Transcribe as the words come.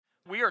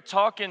We are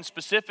talking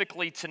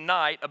specifically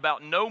tonight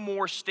about no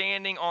more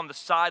standing on the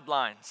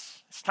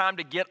sidelines. It's time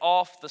to get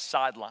off the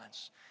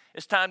sidelines.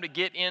 It's time to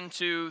get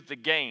into the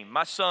game.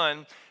 My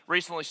son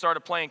recently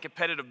started playing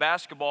competitive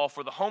basketball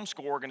for the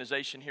homeschool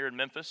organization here in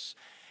Memphis.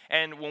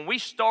 And when we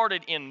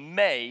started in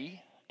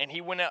May, and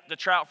he went out to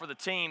try out for the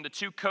team, the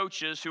two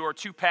coaches, who are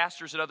two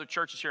pastors at other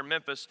churches here in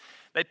Memphis,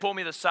 they pulled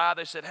me to the side.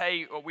 They said,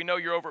 "Hey, we know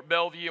you're over at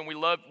Bellevue, and we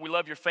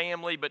love your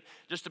family, but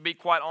just to be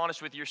quite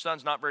honest with you, your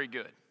son's not very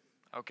good,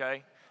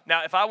 okay?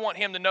 Now, if I want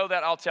him to know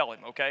that, I'll tell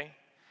him, okay?"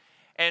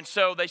 And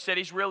so they said,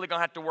 he's really going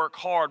to have to work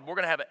hard. We're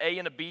going to have an A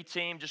and a B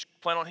team. Just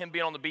plan on him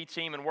being on the B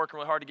team and working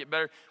really hard to get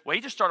better. Well,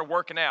 he just started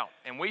working out.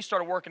 And we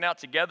started working out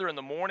together in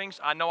the mornings.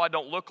 I know I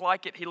don't look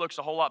like it. He looks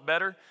a whole lot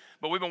better.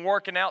 But we've been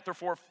working out 3,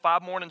 4,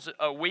 5 mornings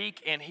a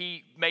week. And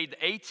he made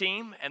the A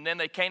team. And then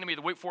they came to me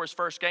the week before his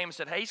first game and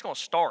said, "Hey, he's going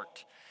to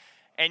start."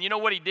 And you know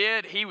what he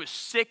did? He was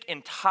sick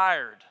and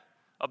tired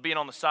of being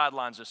on the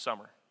sidelines this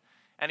summer.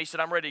 And he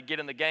said, "I'm ready to get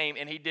in the game."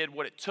 And he did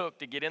what it took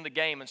to get in the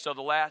game. And so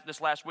this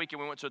last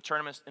weekend, we went to a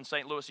tournament in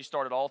St. Louis. He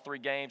started all 3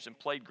 games and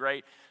played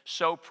great.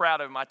 So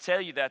proud of him. I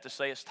tell you that to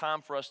say it's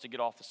time for us to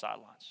get off the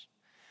sidelines.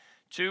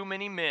 Too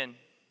many men,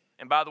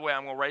 and by the way,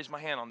 I'm going to raise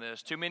my hand on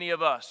this. Too many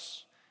of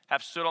us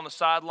have stood on the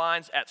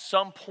sidelines at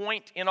some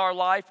point in our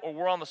life, or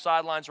we're on the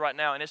sidelines right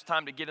now, and it's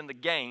time to get in the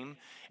game.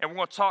 And we're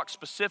going to talk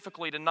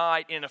specifically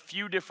tonight in a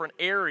few different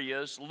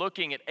areas,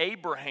 looking at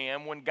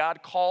Abraham when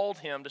God called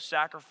him to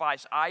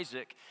sacrifice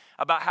Isaac,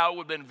 about how it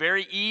would have been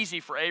very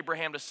easy for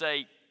Abraham to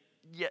say,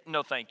 "Yeah,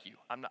 no thank you.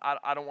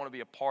 I don't want to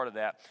be a part of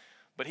that."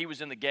 But he was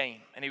in the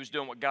game, and he was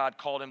doing what God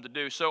called him to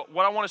do. So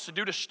what I want us to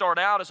do to start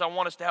out is I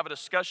want us to have a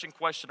discussion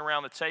question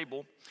around the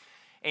table.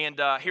 And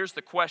here's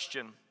the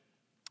question.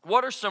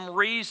 What are some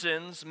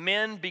reasons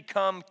men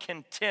become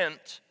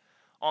content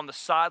on the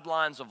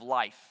sidelines of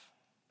life?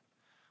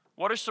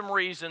 What are some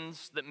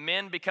reasons that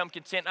men become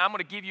content? I'm going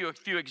to give you a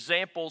few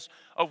examples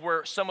of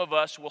where some of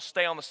us will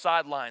stay on the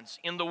sidelines.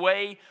 In the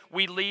way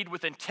we lead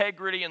with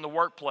integrity in the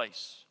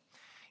workplace.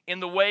 In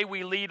the way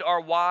we lead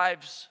our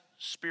wives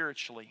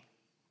spiritually.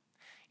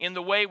 In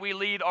the way we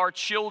lead our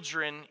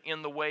children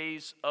in the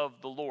ways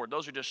of the Lord.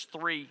 Those are just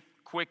 3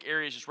 quick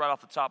areas just right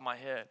off the top of my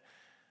head.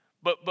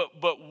 But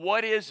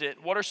what is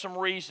it? What are some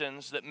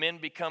reasons that men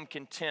become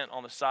content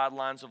on the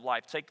sidelines of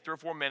life? Take 3 or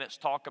 4 minutes,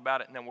 talk about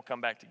it, and then we'll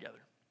come back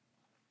together.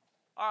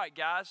 All right,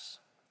 guys.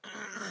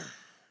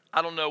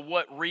 I don't know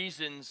what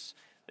reasons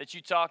that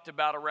you talked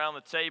about around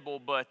the table,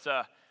 but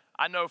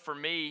I know for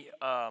me,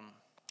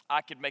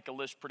 I could make a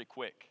list pretty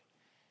quick.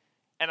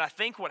 And I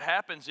think what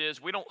happens is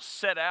we don't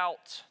set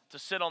out to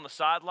sit on the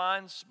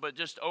sidelines, but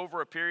just over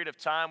a period of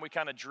time, we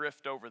kind of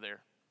drift over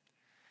there.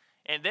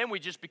 And then we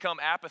just become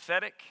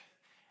apathetic.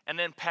 And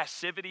then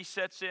passivity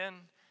sets in,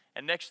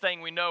 and next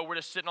thing we know, we're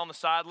just sitting on the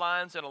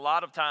sidelines, and a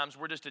lot of times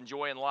we're just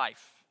enjoying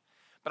life.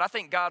 But I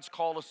think God's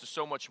called us to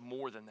so much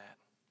more than that.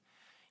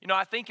 You know,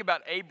 I think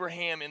about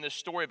Abraham in the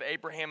story of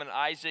Abraham and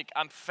Isaac.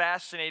 I'm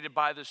fascinated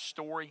by this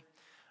story.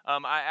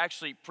 I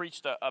actually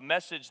preached a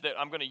message that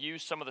I'm going to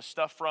use some of the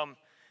stuff from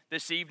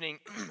this evening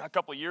a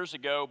couple of years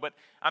ago, but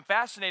I'm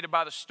fascinated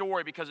by the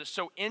story because it's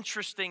so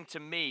interesting to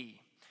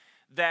me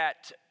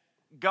that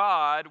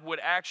God would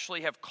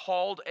actually have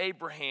called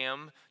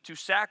Abraham to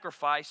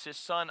sacrifice his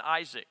son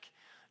Isaac,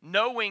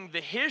 knowing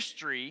the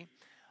history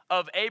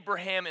of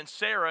Abraham and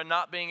Sarah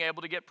not being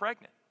able to get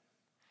pregnant.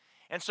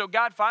 And so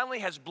God finally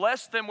has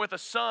blessed them with a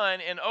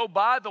son, and oh,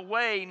 by the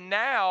way,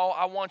 now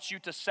I want you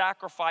to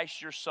sacrifice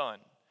your son.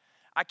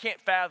 I can't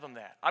fathom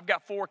that. I've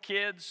got 4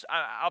 kids.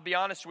 I'll be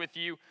honest with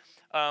you.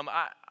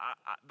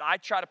 I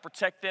try to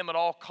protect them at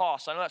all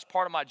costs. I know that's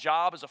part of my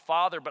job as a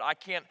father, but I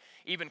can't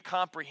even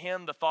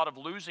comprehend the thought of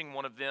losing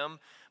one of them,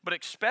 but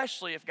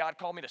especially if God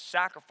called me to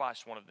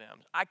sacrifice one of them.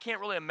 I can't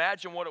really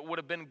imagine what it would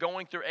have been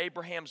going through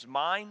Abraham's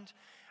mind.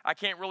 I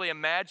can't really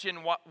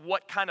imagine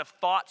what kind of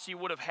thoughts he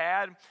would have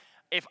had.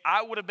 If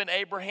I would have been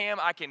Abraham,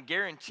 I can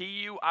guarantee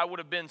you I would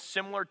have been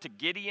similar to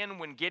Gideon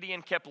when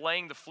Gideon kept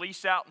laying the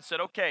fleece out and said,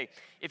 "Okay,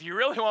 if you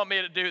really want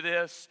me to do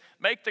this,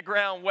 make the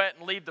ground wet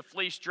and leave the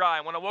fleece dry."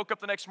 And when I woke up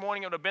the next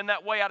morning, it would have been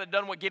that way. I'd have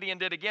done what Gideon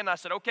did again. I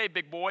said, "Okay,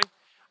 big boy,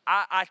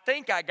 I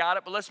think I got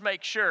it, but let's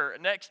make sure.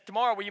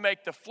 Tomorrow will you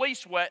make the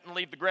fleece wet and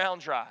leave the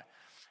ground dry?"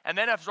 And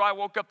then after I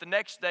woke up the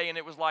next day and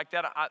it was like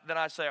that, then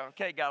I say,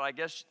 "Okay, God, I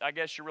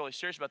guess you're really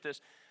serious about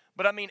this."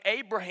 But I mean,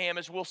 Abraham,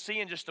 as we'll see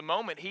in just a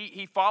moment,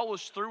 he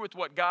follows through with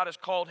what God has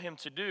called him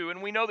to do.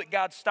 And we know that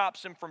God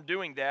stops him from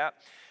doing that.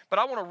 But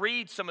I want to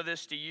read some of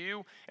this to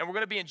you. And we're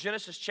going to be in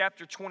Genesis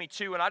chapter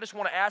 22. And I just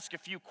want to ask a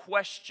few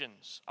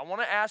questions. I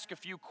want to ask a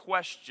few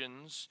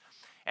questions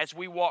as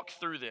we walk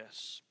through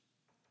this.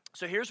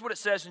 So here's what it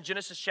says in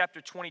Genesis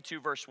chapter 22,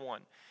 verse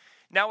 1.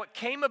 "Now it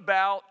came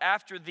about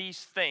after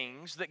these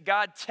things that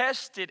God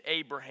tested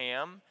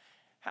Abraham."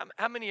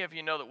 How many of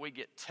you know that we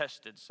get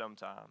tested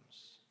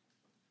sometimes?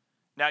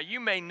 Now, you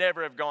may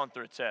never have gone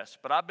through a test,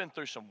 but I've been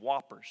through some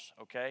whoppers,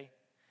 okay?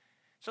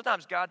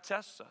 Sometimes God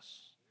tests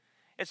us.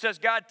 It says,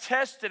 God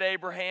tested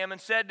Abraham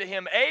and said to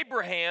him,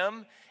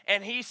 "Abraham,"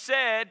 and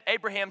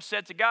Abraham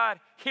said to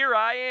God, "Here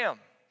I am."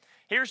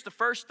 Here's the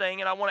first thing,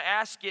 and I want to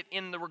ask it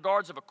in the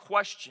regards of a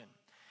question.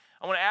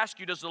 I want to ask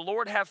you, does the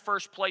Lord have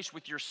first place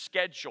with your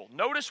schedule?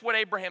 Notice what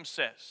Abraham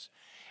says.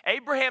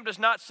 Abraham does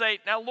not say,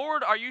 now,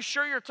 Lord, are you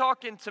sure you're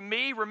talking to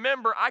me?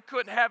 Remember, I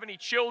couldn't have any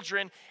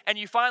children, and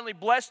you finally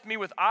blessed me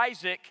with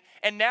Isaac,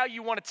 and now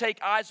you want to take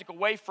Isaac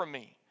away from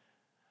me.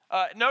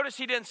 Notice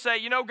he didn't say,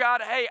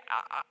 God, hey,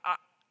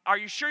 are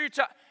you sure you're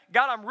talking?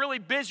 God, I'm really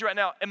busy right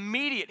now.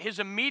 His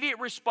immediate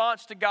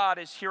response to God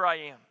is, here I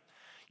am.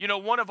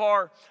 One of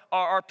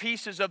our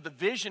pieces of the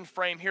vision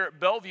frame here at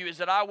Bellevue is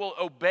that I will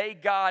obey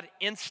God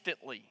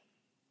instantly.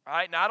 All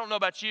right? Now, I don't know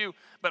about you,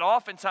 but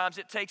oftentimes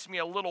it takes me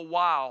a little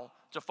while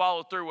to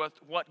follow through with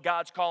what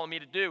God's calling me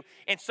to do.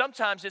 And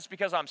sometimes it's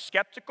because I'm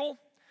skeptical.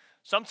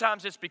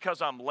 Sometimes it's because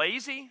I'm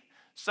lazy.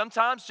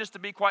 Sometimes, just to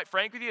be quite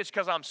frank with you, it's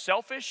because I'm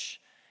selfish.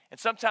 And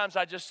sometimes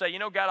I just say,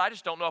 God, I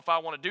just don't know if I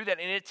want to do that.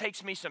 And it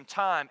takes me some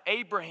time.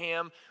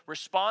 Abraham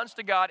responds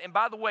to God. And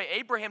by the way,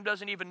 Abraham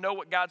doesn't even know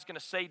what God's going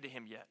to say to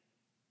him yet.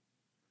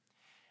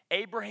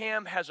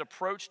 Abraham has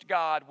approached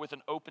God with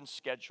an open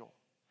schedule.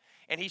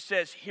 And he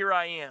says, here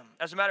I am.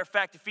 As a matter of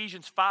fact,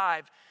 Ephesians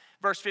 5,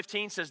 verse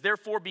 15 says,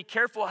 therefore be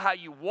careful how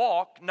you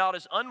walk, not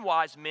as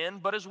unwise men,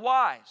 but as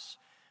wise,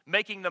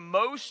 making the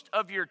most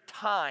of your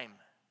time.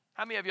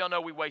 How many of y'all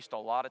know we waste a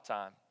lot of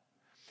time?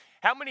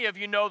 How many of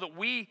you know that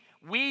we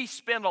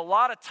spend a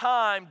lot of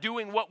time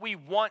doing what we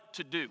want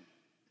to do?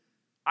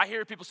 I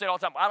hear people say all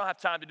the time, I don't have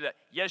time to do that.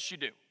 Yes, you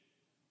do.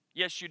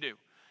 Yes, you do.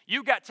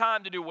 You've got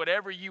time to do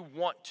whatever you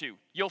want to.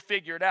 You'll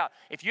figure it out.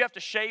 If you have to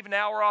shave an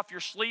hour off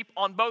your sleep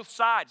on both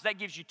sides, that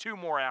gives you 2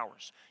 more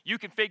hours. You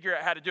can figure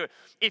out how to do it.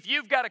 If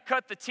you've got to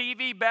cut the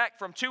TV back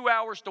from 2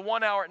 hours to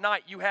 1 hour at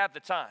night, you have the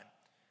time.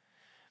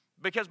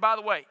 Because, by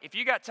the way, if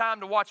you got time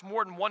to watch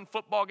more than one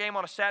football game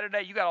on a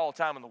Saturday, you got all the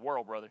time in the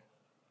world, brother.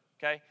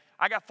 Okay?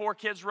 I got 4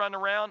 kids running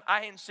around.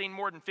 I ain't seen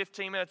more than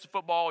 15 minutes of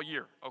football all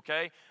year,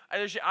 okay?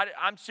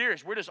 I'm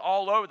serious. We're just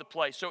all over the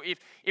place. So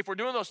if we're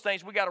doing those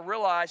things, we got to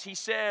realize, he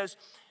says,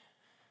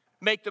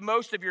 make the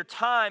most of your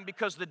time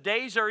because the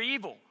days are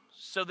evil.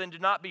 So then do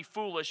not be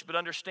foolish, but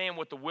understand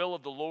what the will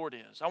of the Lord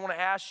is. I want to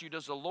ask you,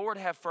 does the Lord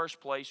have first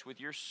place with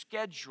your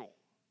schedule?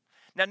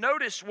 Now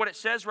notice what it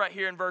says right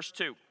here in verse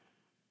 2.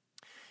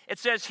 It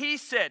says, he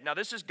said, now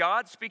this is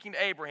God speaking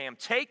to Abraham,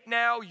 take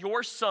now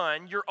your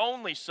son, your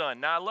only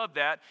son. Now I love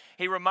that.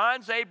 He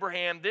reminds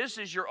Abraham, this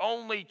is your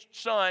only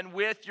son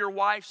with your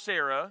wife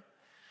Sarah,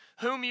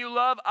 whom you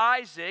love,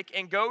 Isaac,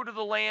 and go to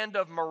the land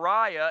of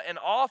Moriah and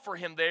offer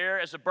him there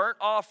as a burnt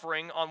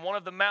offering on one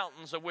of the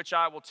mountains of which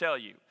I will tell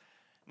you.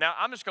 Now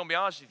I'm just going to be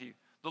honest with you.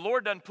 The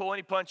Lord doesn't pull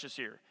any punches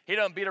here. He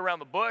doesn't beat around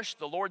the bush.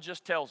 The Lord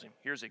just tells him,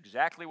 here's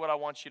exactly what I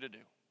want you to do.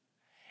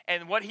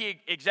 And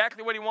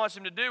exactly what he wants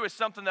him to do is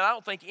something that I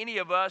don't think any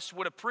of us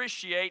would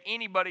appreciate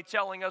anybody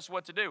telling us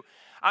what to do.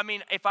 I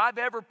mean, if I've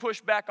ever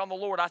pushed back on the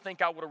Lord, I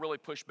think I would have really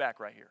pushed back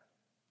right here.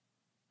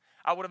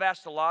 I would have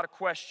asked a lot of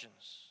questions.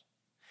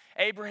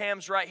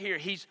 Abraham's right here.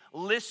 He's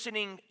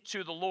listening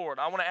to the Lord.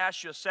 I want to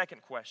ask you a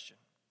second question.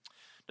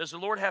 Does the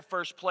Lord have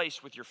first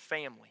place with your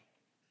family?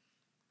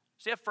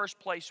 Does he have first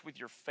place with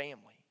your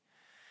family?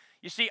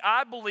 You see,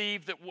 I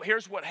believe that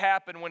here's what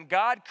happened when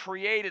God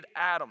created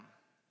Adam.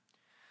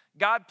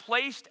 God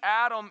placed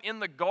Adam in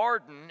the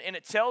garden, and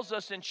it tells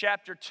us in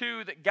chapter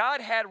 2 that God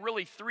had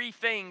really 3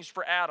 things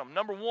for Adam.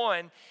 Number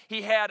 1,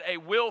 he had a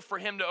will for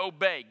him to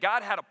obey.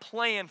 God had a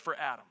plan for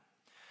Adam.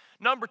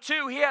 Number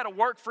 2, he had a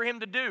work for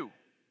him to do.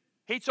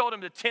 He told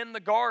him to tend the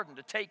garden,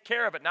 to take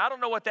care of it. Now, I don't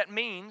know what that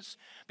means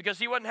because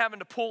he wasn't having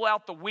to pull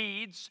out the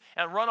weeds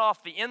and run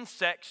off the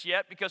insects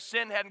yet because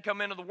sin hadn't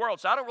come into the world.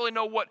 So I don't really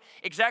know what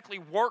exactly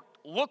work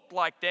looked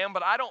like then,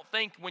 but I don't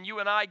think when you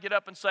and I get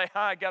up and say,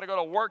 hi, I got to go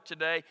to work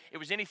today, it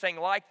was anything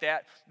like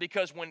that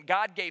because when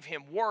God gave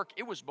him work,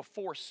 it was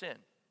before sin.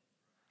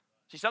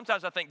 See,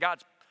 sometimes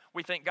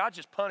we think God's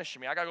just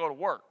punishing me. I got to go to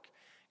work.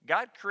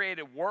 God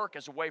created work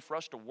as a way for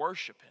us to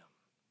worship him.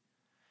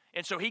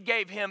 And so he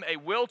gave him a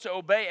will to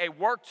obey, a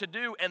work to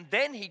do, and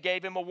then he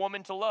gave him a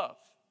woman to love.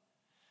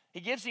 He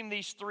gives him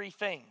these 3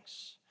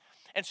 things.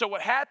 And so what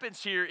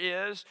happens here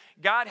is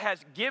God has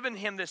given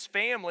him this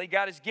family.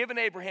 God has given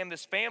Abraham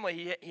this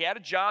family. He had a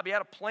job. He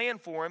had a plan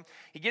for him.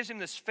 He gives him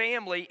this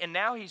family, and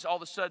now he's all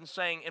of a sudden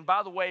saying, and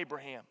by the way,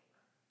 Abraham,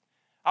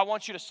 I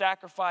want you to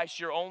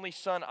sacrifice your only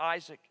son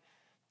Isaac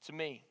to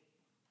me.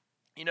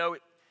 You know,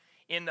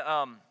 in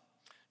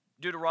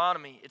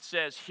Deuteronomy, it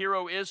says, hear,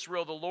 O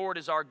Israel, the Lord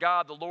is our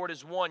God, the Lord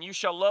is one. You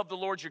shall love the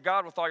Lord your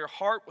God with all your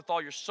heart, with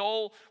all your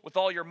soul, with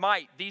all your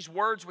might. These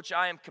words which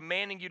I am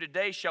commanding you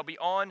today shall be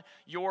on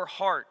your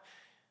heart.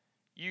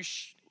 You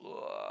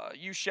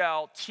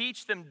shall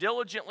teach them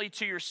diligently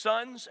to your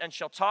sons, and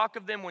shall talk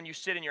of them when you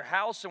sit in your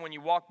house, and when you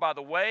walk by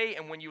the way,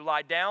 and when you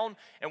lie down,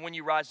 and when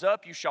you rise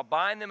up. You shall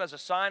bind them as a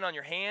sign on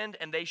your hand,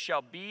 and they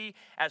shall be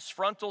as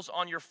frontals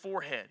on your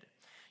forehead.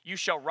 You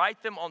shall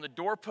write them on the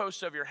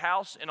doorposts of your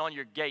house and on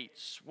your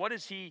gates. What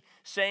is he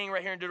saying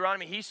right here in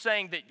Deuteronomy? He's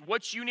saying that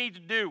what you need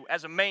to do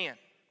as a man,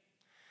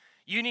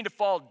 you need to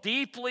fall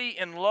deeply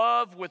in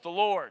love with the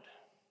Lord.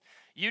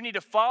 You need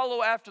to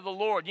follow after the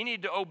Lord. You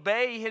need to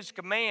obey His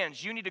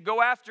commands. You need to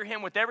go after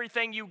Him with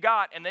everything you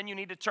got, and then you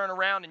need to turn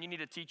around and you need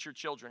to teach your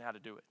children how to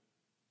do it.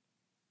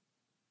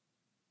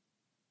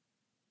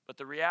 But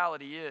the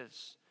reality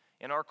is,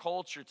 in our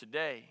culture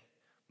today,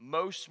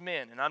 most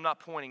men, and I'm not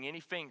pointing any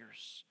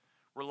fingers,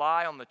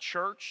 rely on the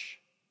church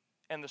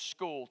and the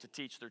school to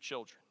teach their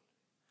children.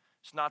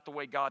 It's not the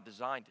way God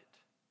designed it.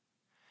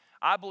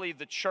 I believe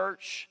the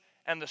church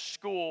and the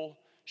school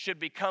should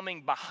be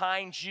coming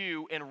behind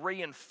you and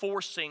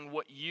reinforcing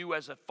what you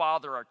as a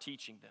father are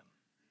teaching them.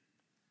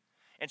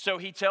 And so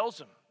he tells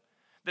them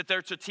that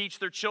they're to teach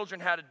their children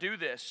how to do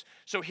this.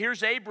 So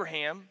here's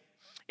Abraham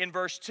in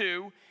verse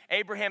 2.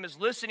 Abraham is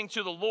listening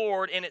to the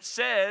Lord, and it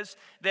says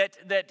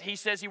that he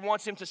says he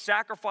wants him to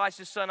sacrifice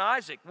his son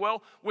Isaac.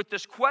 Well, with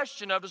this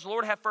question of, does the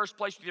Lord have first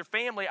place with your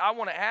family, I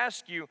want to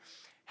ask you,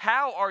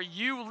 how are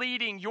you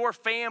leading your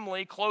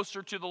family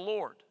closer to the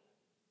Lord?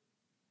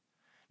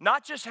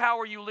 Not just how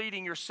are you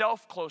leading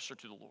yourself closer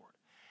to the Lord.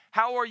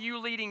 How are you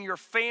leading your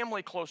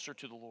family closer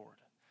to the Lord?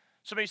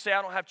 Somebody say,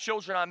 I don't have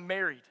children, I'm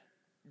married.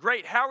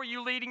 Great. How are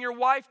you leading your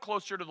wife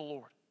closer to the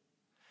Lord?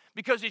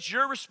 Because it's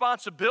your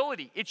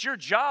responsibility. It's your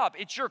job.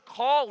 It's your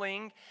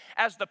calling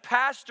as the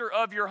pastor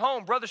of your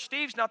home. Brother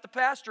Steve's not the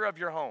pastor of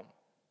your home.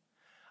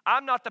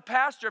 I'm not the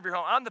pastor of your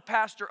home. I'm the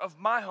pastor of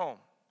my home.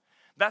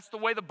 That's the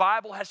way the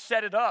Bible has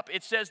set it up.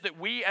 It says that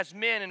we as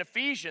men in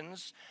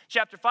Ephesians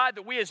chapter 5,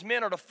 that we as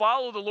men are to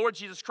follow the Lord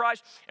Jesus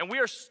Christ, and we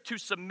are to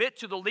submit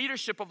to the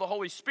leadership of the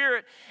Holy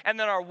Spirit, and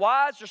then our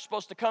wives are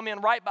supposed to come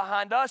in right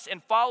behind us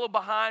and follow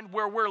behind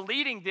where we're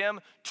leading them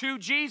to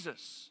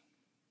Jesus.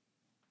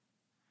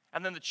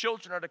 And then the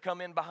children are to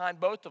come in behind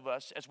both of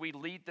us as we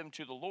lead them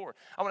to the Lord.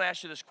 I want to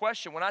ask you this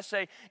question. When I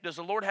say, does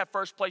the Lord have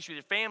first place with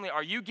your family,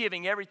 are you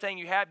giving everything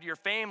you have to your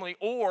family,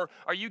 or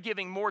are you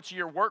giving more to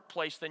your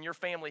workplace than your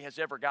family has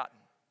ever gotten?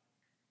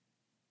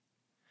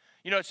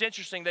 You know, it's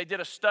interesting. They did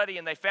a study,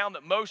 and they found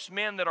that most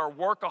men that are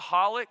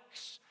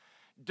workaholics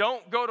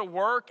don't go to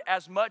work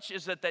as much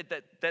as that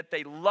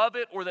they love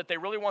it or that they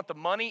really want the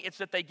money. It's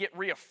that they get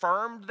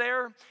reaffirmed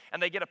there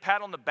and they get a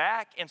pat on the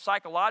back, and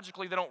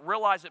psychologically they don't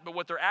realize it, but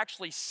what they're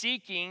actually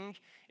seeking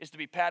is to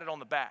be patted on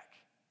the back.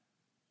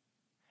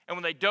 And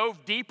when they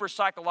dove deeper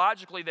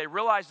psychologically, they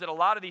realized that a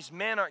lot of these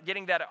men aren't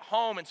getting that at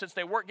home, and since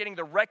they weren't getting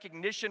the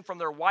recognition from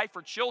their wife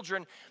or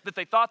children that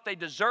they thought they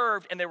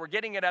deserved, and they were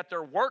getting it at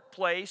their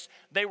workplace,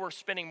 they were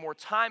spending more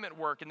time at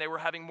work and they were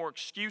having more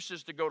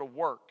excuses to go to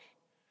work.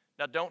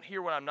 Now, don't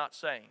hear what I'm not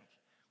saying.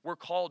 We're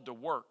called to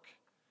work,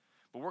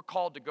 but we're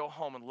called to go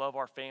home and love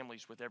our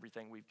families with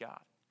everything we've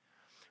got.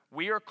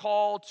 We are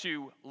called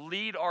to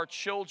lead our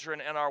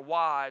children and our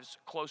wives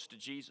close to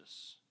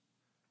Jesus.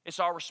 It's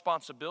our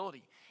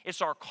responsibility.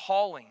 It's our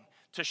calling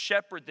to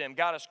shepherd them.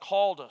 God has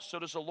called us. So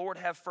does the Lord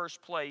have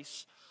first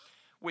place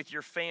with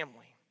your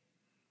family?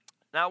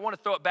 Now, I want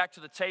to throw it back to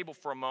the table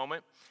for a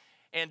moment,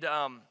 and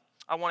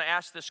I want to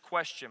ask this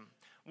question.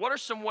 What are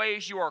some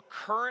ways you are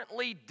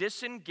currently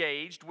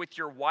disengaged with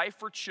your wife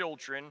or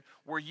children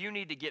where you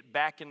need to get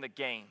back in the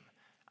game?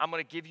 I'm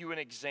going to give you an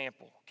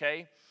example,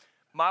 okay?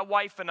 My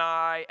wife and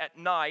I at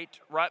night,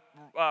 right?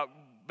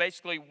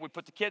 Basically, we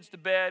put the kids to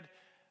bed.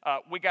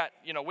 We got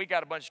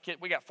a bunch of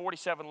kids. We got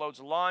 47 loads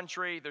of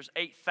laundry. There's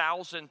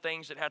 8,000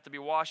 things that have to be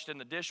washed in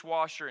the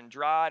dishwasher and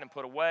dried and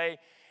put away.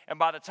 And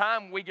by the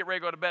time we get ready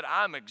to go to bed,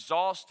 I'm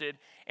exhausted,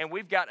 and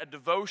we've got a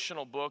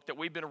devotional book that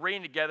we've been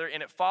reading together,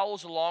 and it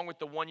follows along with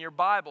the one-year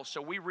Bible.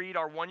 So we read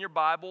our one-year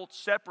Bible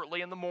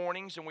separately in the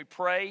mornings, and we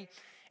pray,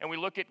 and we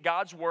look at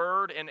God's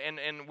Word, and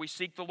we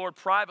seek the Lord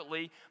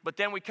privately. But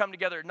then we come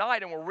together at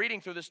night, and we're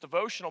reading through this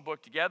devotional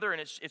book together, and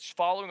it's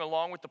following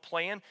along with the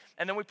plan,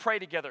 and then we pray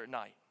together at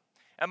night.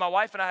 And my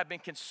wife and I have been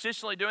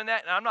consistently doing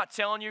that, and I'm not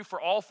telling you for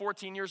all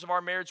 14 years of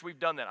our marriage we've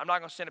done that. I'm not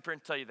going to stand up here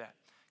and tell you that,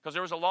 because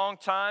there was a long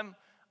time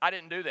I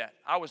didn't do that.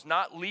 I was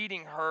not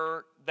leading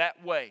her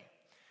that way.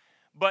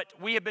 But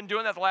we have been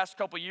doing that the last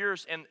couple of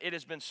years, and it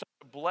has been such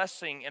a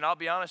blessing. And I'll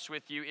be honest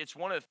with you, it's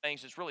one of the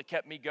things that's really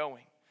kept me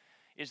going,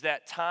 is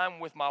that time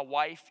with my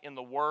wife in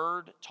the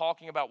Word,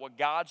 talking about what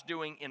God's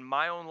doing in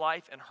my own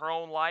life and her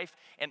own life,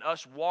 and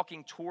us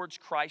walking towards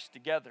Christ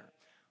together.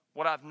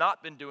 What I've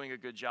not been doing a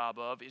good job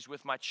of is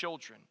with my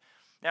children.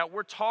 Now,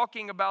 we're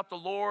talking about the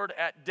Lord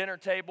at dinner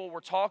table. We're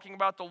talking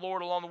about the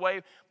Lord along the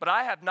way, but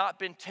I have not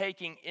been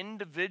taking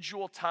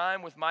individual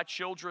time with my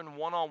children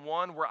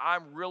one-on-one where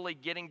I'm really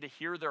getting to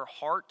hear their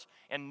heart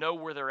and know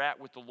where they're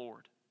at with the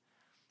Lord.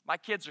 My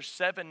kids are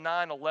 7,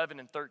 9, 11,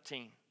 and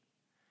 13.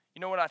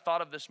 You know what I thought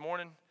of this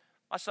morning?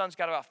 My son's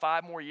got about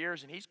 5 more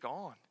years, and he's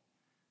gone.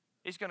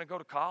 He's going to go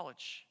to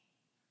college.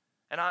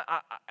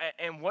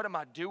 And what am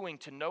I doing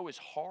to know his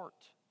heart?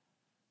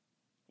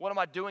 What am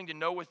I doing to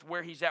know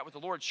where he's at with the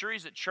Lord? Sure,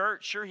 he's at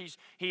church. Sure,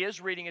 he is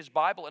reading his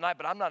Bible at night,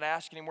 but I'm not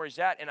asking him where he's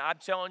at. And I'm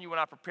telling you, when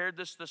I prepared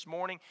this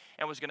morning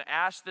and was going to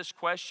ask this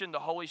question, the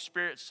Holy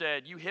Spirit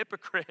said, you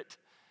hypocrite.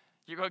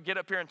 You're going to get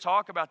up here and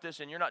talk about this,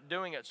 and you're not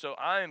doing it. So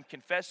I am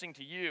confessing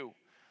to you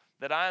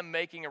that I am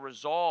making a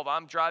resolve.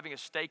 I'm driving a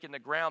stake in the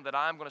ground that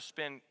I'm going to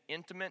spend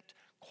intimate,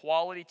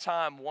 quality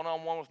time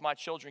one-on-one with my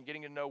children,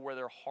 getting to know where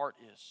their heart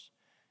is.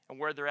 and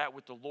where they're at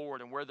with the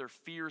Lord and where their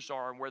fears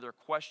are and where their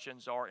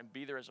questions are and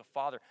be there as a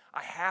father.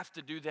 I have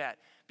to do that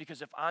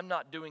because if I'm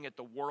not doing it,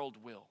 the world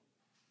will.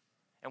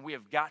 And we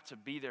have got to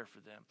be there for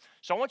them.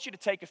 So I want you to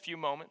take a few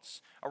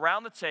moments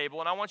around the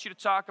table, and I want you to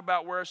talk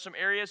about where are some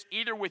areas,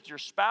 either with your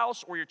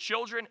spouse or your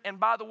children. And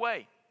by the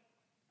way,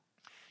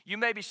 you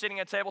may be sitting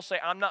at a table say,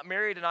 I'm not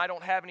married and I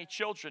don't have any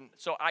children,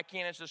 so I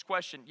can't answer this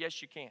question.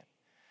 Yes, you can.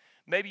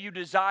 Maybe you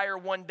desire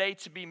one day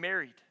to be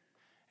married.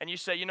 And you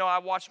say, I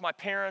watched my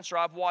parents, or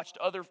I've watched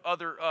other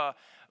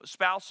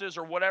spouses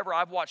or whatever.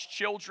 I've watched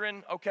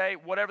children, okay,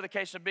 whatever the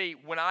case may be.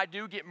 When I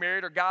do get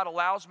married or God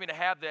allows me to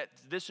have that,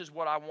 this is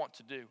what I want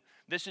to do.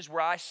 This is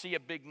where I see a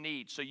big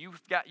need. So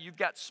you've got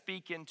to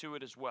speak into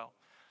it as well.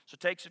 So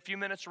take a few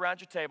minutes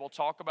around your table,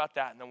 talk about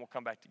that, and then we'll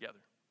come back together.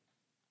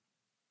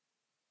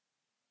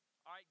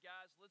 All right,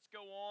 guys, let's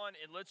go on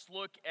and let's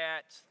look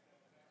at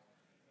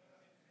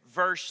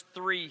verse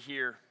 3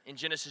 here in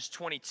Genesis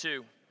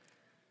 22.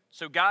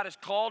 So God has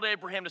called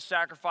Abraham to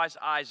sacrifice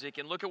Isaac,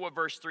 and look at what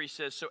verse 3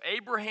 says. So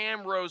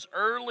Abraham rose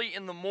early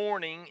in the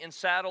morning and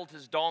saddled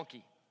his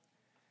donkey,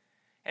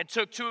 and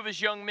took 2 of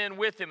his young men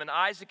with him, and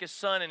Isaac his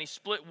son, and he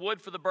split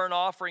wood for the burnt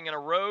offering, and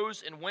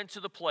arose and went to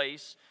the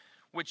place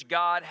which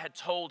God had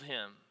told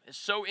him. It's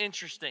so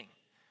interesting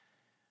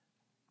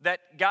that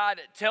God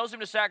tells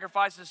him to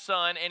sacrifice his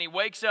son, and he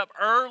wakes up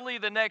early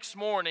the next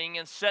morning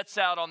and sets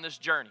out on this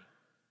journey.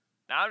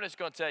 Now, I'm just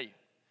going to tell you,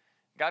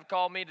 God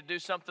called me to do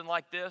something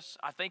like this.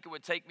 I think it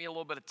would take me a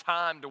little bit of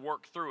time to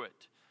work through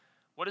it.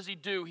 What does he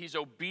do? He's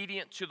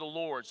obedient to the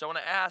Lord. So I want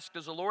to ask,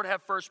 does the Lord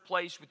have first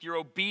place with your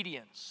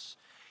obedience?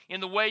 In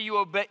the way you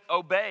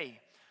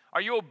obey.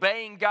 Are you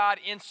obeying God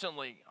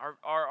instantly?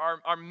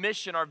 Our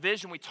mission, our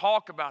vision, we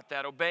talk about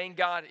that, obeying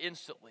God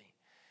instantly.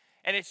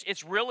 And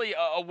it's really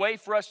a way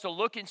for us to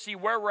look and see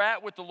where we're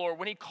at with the Lord.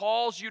 When he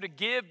calls you to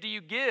give, do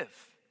you give?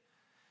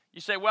 You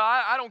say, well,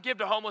 I don't give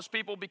to homeless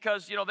people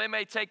because, they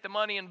may take the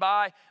money and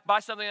buy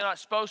something they're not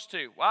supposed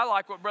to. Well, I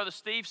like what Brother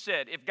Steve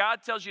said. If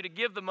God tells you to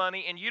give the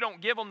money and you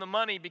don't give them the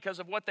money because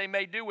of what they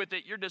may do with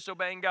it, you're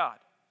disobeying God.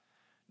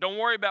 Don't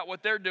worry about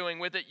what they're doing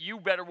with it. You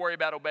better worry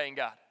about obeying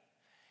God.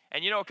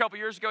 And a couple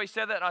years ago he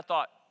said that, and I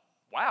thought,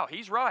 wow,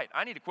 he's right.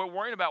 I need to quit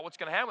worrying about what's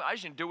going to happen. I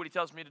just need to do what he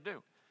tells me to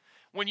do.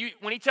 When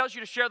he tells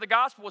you to share the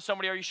gospel with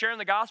somebody, are you sharing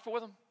the gospel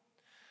with them?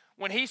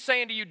 When he's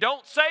saying to you,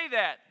 don't say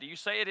that, do you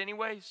say it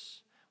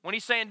anyways? When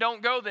he's saying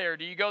don't go there,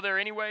 do you go there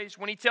anyways?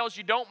 When he tells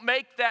you don't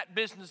make that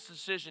business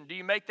decision, do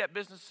you make that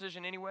business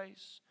decision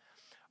anyways?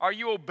 Are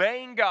you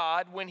obeying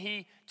God when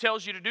he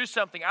tells you to do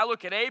something? I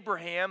look at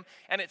Abraham,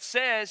 and it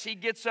says he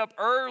gets up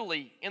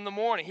early in the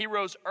morning. He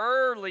rose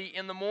early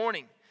in the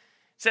morning.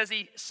 It says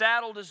he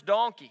saddled his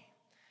donkey.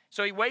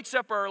 So he wakes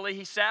up early,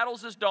 he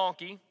saddles his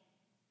donkey,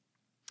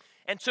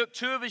 and took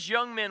 2 of his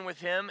young men with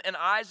him and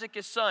Isaac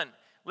his son.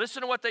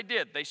 Listen to what they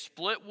did. They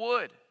split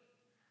wood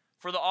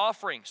for the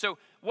offering. So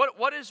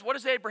what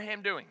is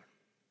Abraham doing?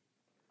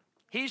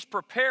 He's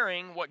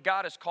preparing what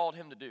God has called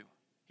him to do.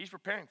 He's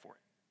preparing for it.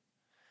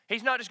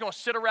 He's not just going to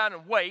sit around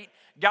and wait.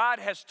 God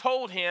has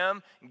told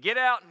him, get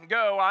out and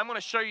go. I'm going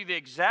to show you the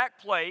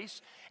exact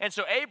place. And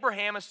so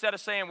Abraham, instead of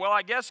saying, well,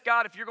 I guess,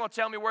 God, if you're going to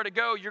tell me where to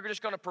go, you're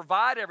just going to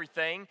provide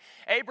everything.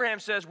 Abraham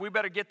says, we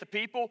better get the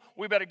people,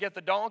 we better get the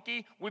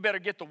donkey, we better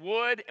get the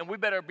wood, and we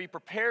better be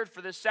prepared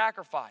for this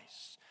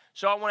sacrifice.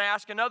 So I want to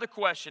ask another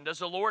question. Does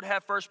the Lord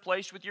have first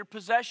place with your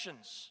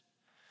possessions?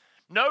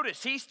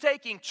 Notice, he's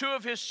taking 2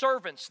 of his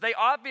servants. They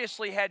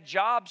obviously had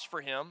jobs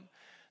for him.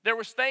 There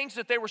was things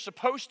that they were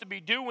supposed to be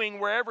doing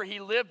wherever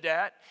he lived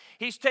at.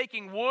 He's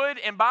taking wood,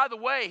 and by the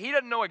way, he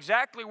doesn't know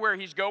exactly where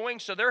he's going,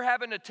 so they're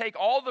having to take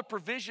all the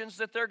provisions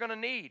that they're going to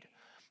need.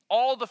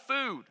 All the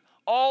food,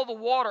 all the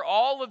water,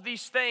 all of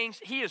these things.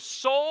 He is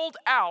sold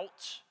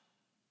out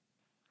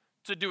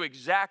to do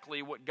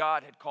exactly what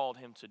God had called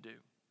him to do.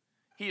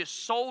 He is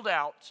sold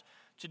out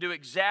to do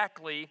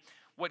exactly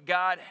what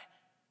God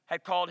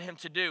had called him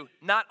to do.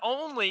 Not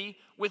only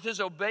with his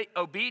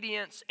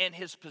obedience and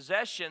his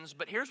possessions,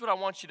 but here's what I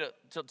want you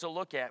to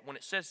look at when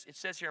it says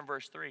here in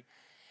verse 3.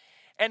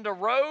 And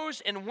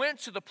arose and went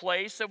to the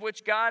place of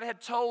which God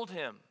had told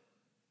him.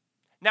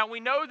 Now we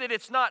know that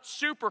it's not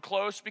super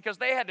close because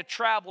they had to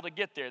travel to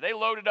get there. They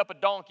loaded up a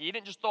donkey. He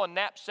didn't just throw a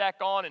knapsack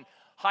on and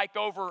hike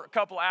over a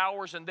couple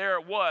hours and there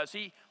it was.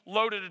 He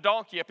loaded a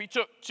donkey up. He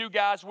took 2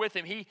 guys with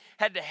him. He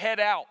had to head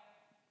out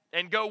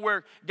and go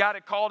where God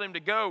had called him to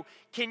go.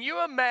 Can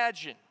you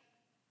imagine?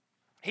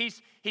 He's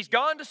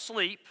gone to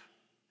sleep.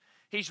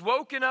 He's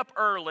woken up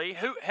early.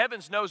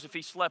 Heavens knows if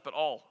he slept at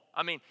all.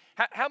 I mean,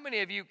 how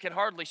many of you can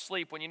hardly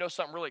sleep when you know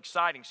something really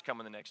exciting is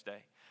coming the next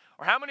day?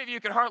 Or how many of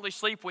you can hardly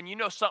sleep when you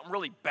know something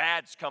really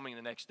bad's coming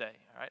the next day?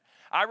 All right?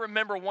 I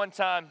remember one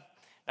time,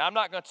 now I'm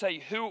not going to tell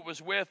you who it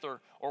was with or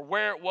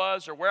where it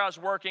was or where I was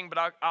working,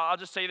 but I'll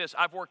just say this.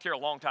 I've worked here a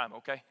long time,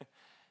 okay?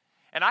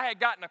 And I had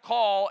gotten a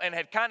call and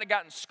had kind of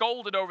gotten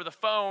scolded over the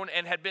phone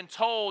and had been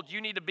told,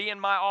 you need to be in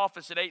my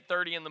office at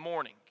 8:30 in the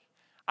morning.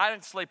 I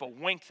didn't sleep a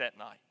wink that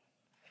night.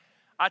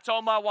 I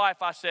told my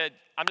wife, I said,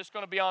 I'm just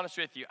going to be honest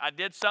with you. I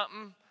did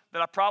something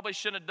that I probably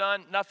shouldn't have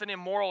done, nothing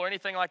immoral or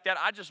anything like that.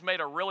 I just made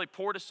a really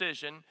poor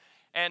decision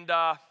And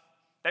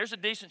there's a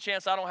decent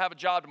chance I don't have a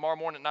job tomorrow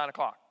morning at 9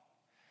 o'clock.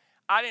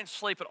 I didn't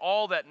sleep at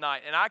all that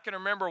night. And I can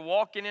remember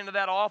walking into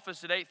that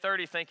office at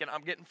 8:30 thinking,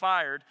 I'm getting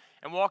fired.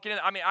 And walking in,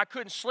 I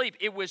couldn't sleep.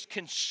 It was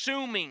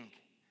consuming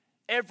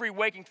every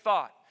waking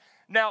thought.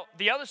 Now,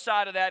 the other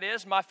side of that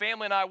is my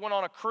family and I went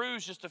on a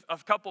cruise just a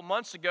couple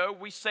months ago.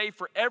 We saved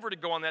forever to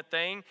go on that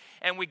thing,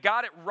 and we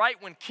got it right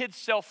when kids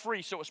sell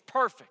free, so it was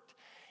perfect.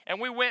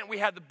 And we went, we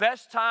had the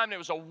best time, and it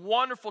was a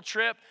wonderful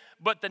trip.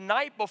 But the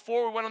night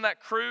before we went on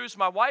that cruise,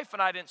 my wife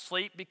and I didn't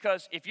sleep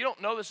because if you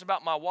don't know this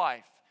about my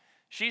wife,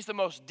 she's the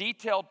most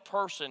detailed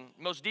person,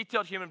 most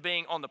detailed human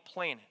being on the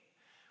planet.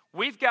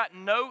 We've got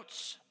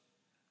notes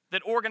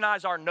that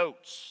organize our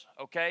notes,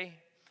 okay?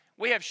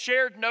 We have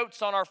shared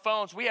notes on our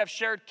phones. We have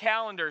shared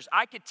calendars.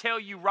 I could tell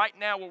you right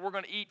now what we're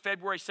going to eat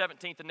February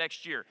 17th of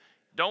next year.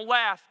 Don't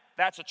laugh.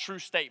 That's a true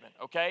statement,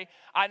 okay?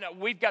 I know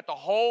we've got the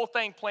whole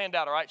thing planned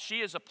out, all right?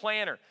 She is a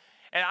planner.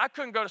 And I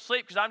couldn't go to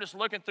sleep because I'm just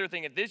looking through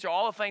thinking, these are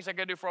all the things I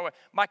got to do for a while.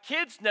 My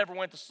kids never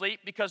went to sleep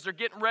because they're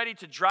getting ready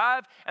to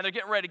drive and they're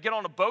getting ready to get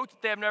on a boat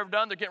that they have never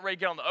done. They're getting ready to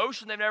get on the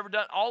ocean they've never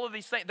done. All of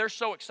these things. They're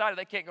so excited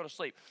they can't go to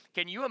sleep.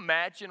 Can you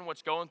imagine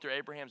what's going through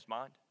Abraham's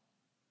mind?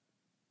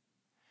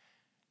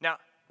 Now,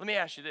 let me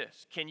ask you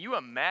this. Can you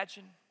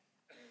imagine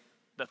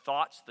the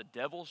thoughts the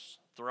devil's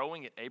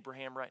throwing at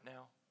Abraham right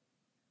now?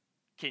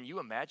 Can you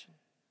imagine?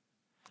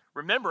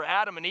 Remember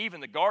Adam and Eve in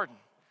the garden.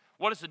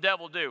 What does the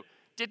devil do?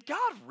 Did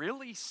God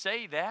really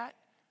say that?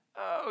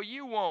 Oh,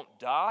 you won't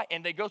die.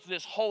 And they go through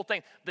this whole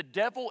thing. The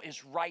devil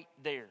is right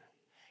there.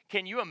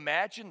 Can you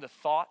imagine the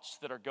thoughts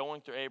that are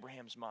going through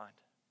Abraham's mind?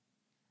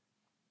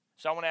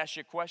 So I want to ask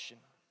you a question.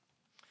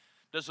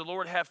 Does the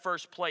Lord have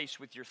first place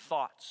with your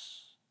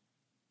thoughts?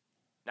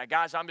 Now,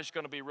 guys, I'm just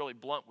going to be really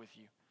blunt with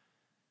you.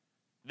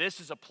 This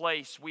is a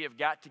place we have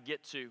got to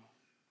get to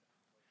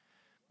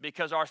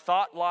because our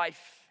thought life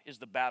is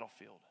the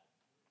battlefield.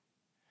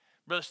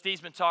 Brother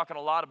Steve's been talking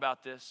a lot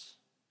about this.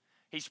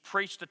 He's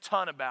preached a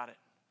ton about it.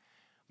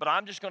 But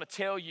I'm just going to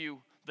tell you,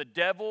 the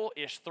devil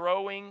is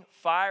throwing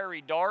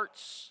fiery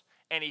darts,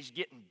 and he's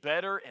getting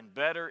better and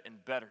better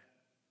and better.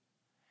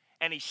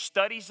 And he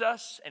studies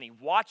us, and he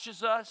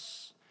watches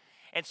us.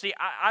 And see,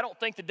 I don't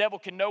think the devil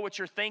can know what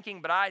you're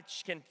thinking, but I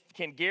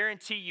can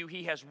guarantee you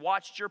he has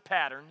watched your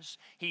patterns.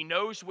 He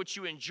knows what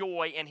you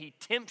enjoy, and he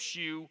tempts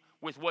you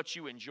with what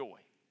you enjoy.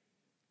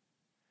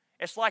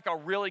 It's like a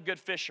really good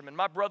fisherman.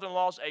 My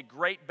brother-in-law's a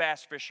great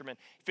bass fisherman.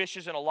 He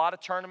fishes in a lot of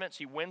tournaments.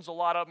 He wins a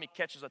lot of them. He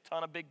catches a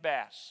ton of big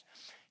bass.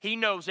 He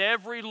knows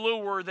every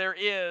lure there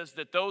is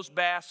that those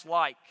bass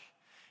like.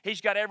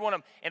 He's got every one of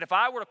them. And if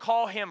I were to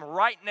call him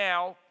right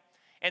now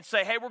and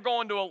say, hey, we're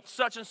going to a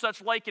such and such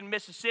lake in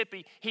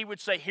Mississippi, he would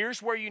say,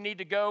 here's where you need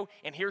to go,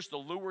 and here's the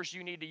lures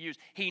you need to use.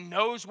 He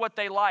knows what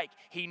they like.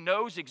 He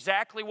knows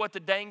exactly what to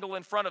dangle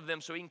in front of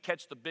them so he can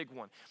catch the big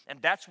one. And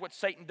that's what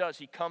Satan does.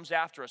 He comes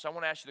after us. I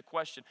want to ask you the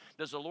question,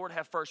 does the Lord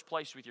have first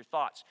place with your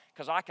thoughts?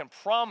 Because I can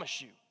promise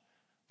you,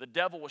 the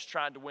devil was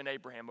trying to win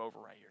Abraham over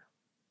right here.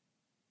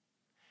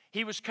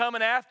 He was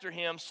coming after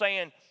him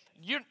saying,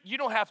 you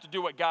don't have to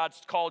do what God's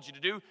called you to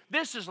do.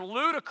 This is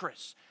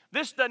ludicrous.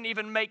 This doesn't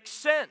even make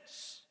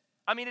sense.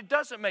 I mean, it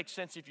doesn't make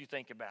sense if you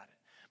think about it.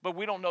 But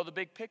we don't know the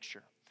big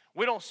picture.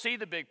 We don't see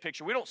the big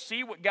picture. We don't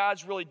see what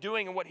God's really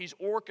doing and what he's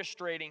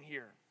orchestrating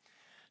here.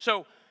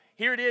 So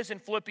here it is in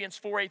Philippians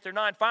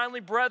 4:8-9. Finally,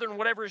 brethren,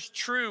 whatever is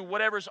true,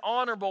 whatever is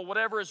honorable,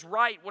 whatever is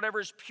right,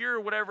 whatever is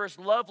pure, whatever is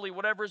lovely,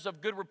 whatever is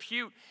of good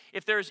repute,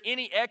 if there is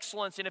any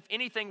excellence and if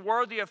anything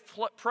worthy of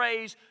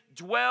praise,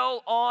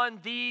 dwell on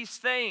these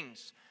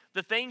things.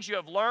 The things you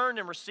have learned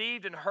and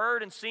received and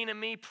heard and seen in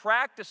me,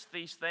 practice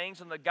these things,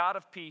 and the God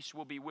of peace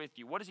will be with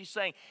you. What is he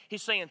saying?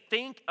 He's saying,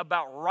 think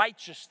about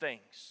righteous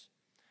things.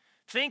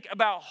 Think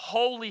about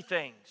holy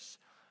things.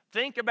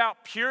 Think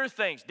about pure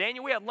things.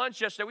 Daniel, we had lunch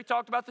yesterday. We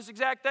talked about this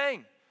exact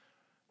thing.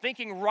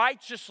 Thinking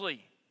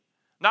righteously.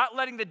 Not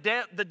letting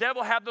the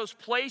devil have those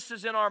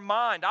places in our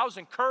mind. I was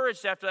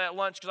encouraged after that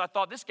lunch because I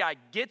thought, this guy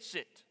gets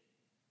it.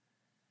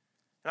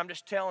 And I'm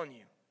just telling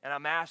you, and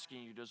I'm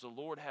asking you, does the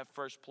Lord have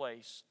first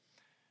place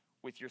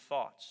with your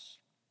thoughts?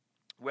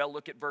 Well,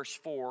 look at verse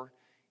 4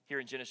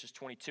 here in Genesis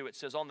 22. It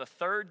says, on the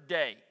third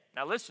day,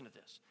 now listen to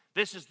this.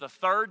 This is the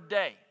third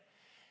day.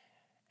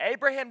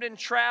 Abraham didn't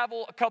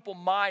travel a couple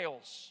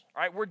miles.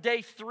 All right, we're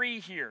day 3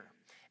 here.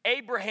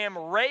 Abraham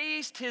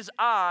raised his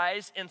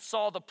eyes and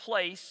saw the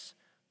place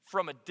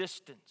from a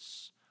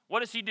distance.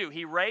 What does he do?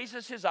 He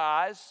raises his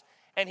eyes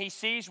and he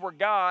sees where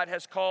God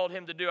has called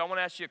him to do. I want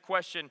to ask you a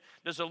question.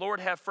 Does the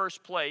Lord have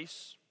first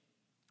place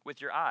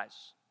with your eyes?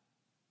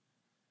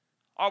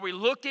 Are we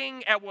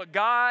looking at what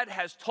God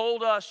has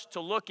told us to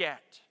look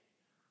at?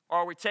 Or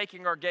are we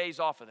taking our gaze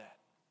off of that?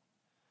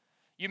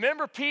 You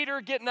remember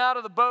Peter getting out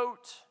of the boat?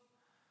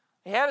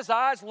 He had his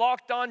eyes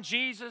locked on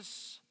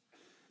Jesus.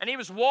 And he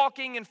was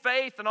walking in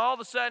faith. And all of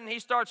a sudden he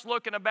starts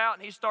looking about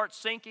and he starts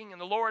sinking.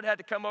 And the Lord had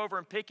to come over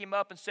and pick him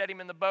up and set him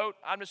in the boat.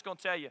 I'm just going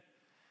to tell you.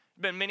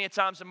 There's been many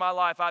times in my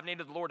life I've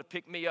needed the Lord to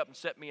pick me up and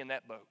set me in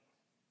that boat.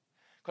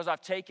 Because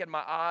I've taken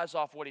my eyes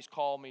off what he's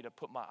called me to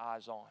put my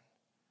eyes on.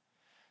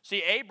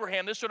 See,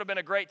 Abraham, this would have been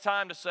a great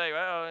time to say,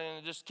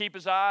 well, just keep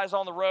his eyes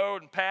on the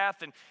road and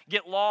path and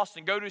get lost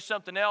and go do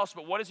something else.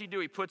 But what does he do?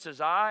 He puts his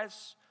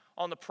eyes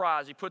on the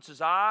prize. He puts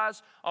his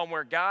eyes on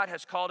where God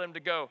has called him to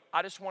go.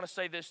 I just want to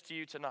say this to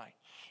you tonight.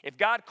 If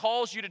God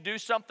calls you to do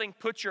something,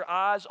 put your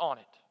eyes on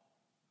it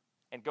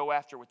and go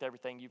after it with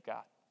everything you've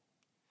got.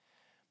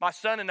 My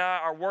son and I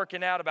are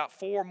working out about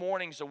 4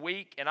 mornings a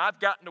week, and I've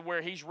gotten to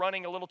where he's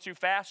running a little too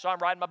fast, so I'm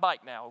riding my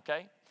bike now,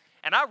 okay?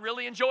 And I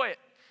really enjoy it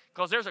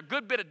because there's a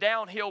good bit of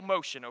downhill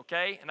motion,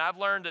 okay? And I've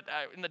learned that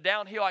in the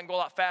downhill, I can go a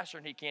lot faster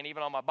than he can,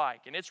 even on my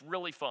bike, and it's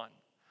really fun.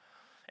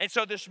 And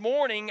so this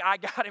morning, I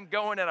got him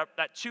going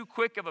at too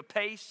quick of a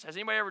pace. Has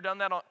anybody ever done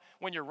that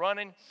when you're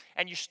running?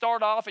 And you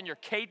start off and your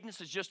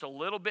cadence is just a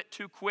little bit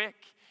too quick.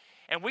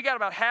 And we got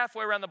about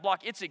halfway around the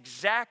block. It's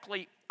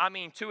exactly,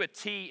 to a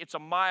T, it's a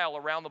mile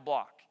around the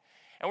block.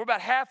 And we're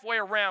about halfway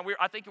around.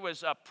 I think it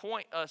was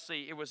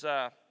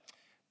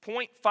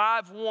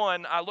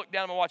 0.51. I looked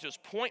down at my watch. It was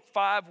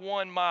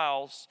 0.51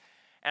 miles.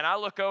 And I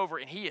look over,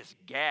 and he is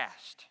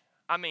gassed.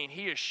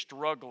 He is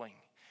struggling.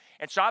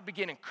 And so I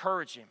began to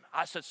encourage him.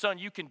 I said, son,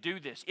 you can do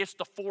this. It's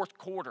the 4th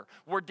quarter.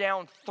 We're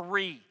down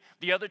 3.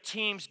 The other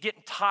team's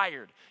getting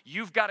tired.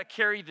 You've got to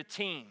carry the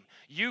team.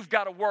 You've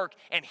got to work.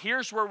 And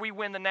here's where we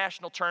win the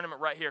national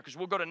tournament right here, because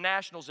we'll go to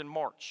nationals in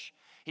March.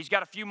 He's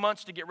got a few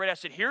months to get ready. I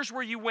said, here's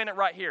where you win it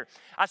right here.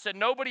 I said,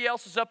 nobody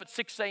else is up at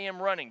 6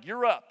 a.m. running.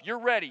 You're up. You're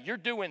ready. You're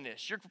doing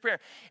this. You're prepared.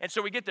 And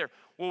so we get there.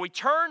 Well, we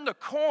turn the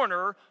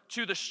corner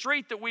to the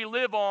street that we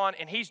live on,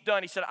 and he's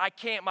done. He said, I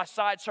can't. My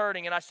side's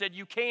hurting. And I said,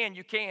 you can.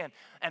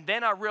 And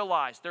then I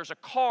realized there's a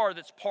car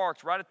that's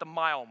parked right at the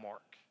mile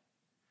mark.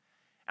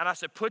 And I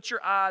said, put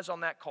your eyes on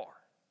that car.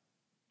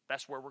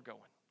 That's where we're going.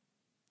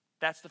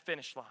 That's the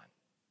finish line.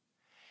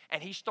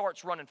 And he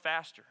starts running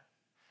faster.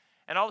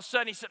 And all of a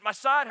sudden, he said, my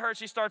side hurts.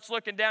 He starts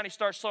looking down. He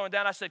starts slowing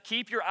down. I said,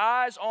 keep your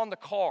eyes on the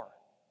car.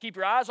 Keep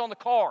your eyes on the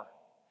car.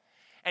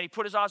 And he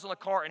put his eyes on the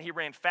car, and he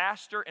ran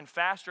faster and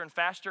faster and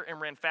faster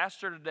and ran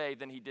faster today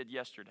than he did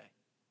yesterday.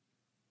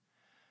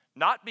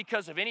 Not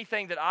because of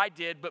anything that I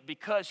did, but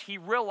because he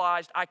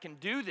realized I can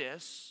do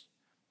this,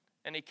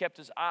 and he kept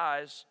his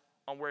eyes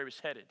on where he was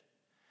headed.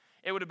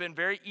 It would have been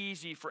very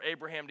easy for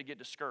Abraham to get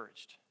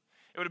discouraged.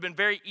 It would have been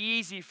very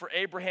easy for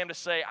Abraham to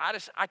say,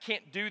 I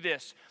can't do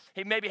this.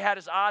 He maybe had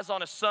his eyes on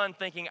his son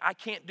thinking, I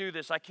can't do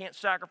this. I can't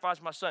sacrifice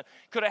my son.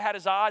 Could have had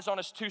his eyes on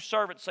his 2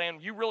 servants saying,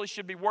 you really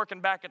should be working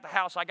back at the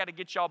house. I got to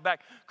get y'all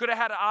back. Could have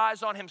had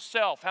eyes on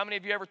himself. How many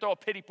of you ever throw a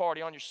pity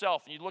party on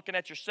yourself and you're looking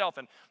at yourself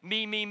and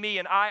me,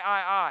 and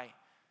I,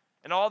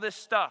 and all this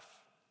stuff?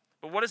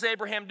 But what does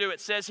Abraham do?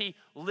 It says he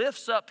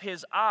lifts up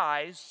his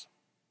eyes.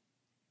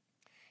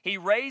 He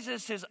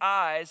raises his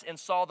eyes and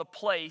saw the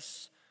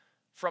place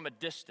from a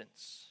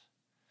distance.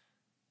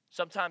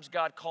 Sometimes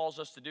God calls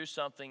us to do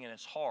something and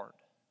it's hard.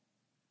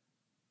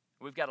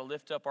 We've got to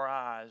lift up our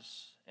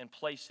eyes and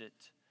place it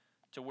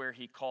to where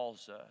he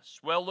calls us.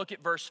 Well, look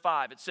at verse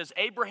 5. It says,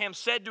 Abraham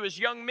said to his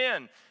young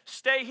men,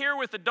 stay here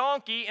with the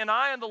donkey, and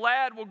I and the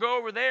lad will go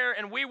over there,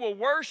 and we will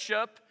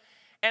worship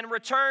and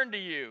return to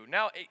you.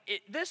 Now,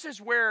 this is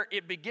where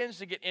it begins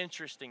to get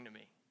interesting to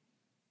me.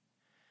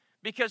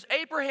 Because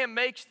Abraham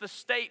makes the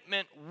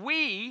statement,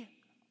 we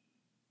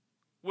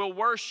will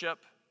worship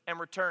and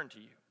return to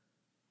you.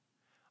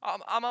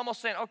 I'm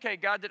almost saying, okay,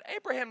 God, did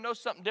Abraham know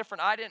something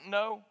different I didn't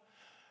know?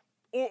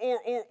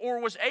 Or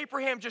was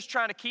Abraham just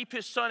trying to keep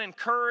his son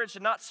encouraged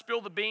and not spill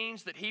the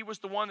beans that he was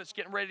the one that's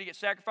getting ready to get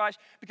sacrificed?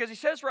 Because he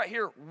says right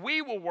here,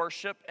 we will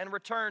worship and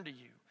return to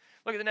you.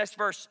 Look at the next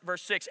verse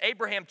 6.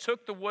 Abraham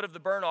took the wood of the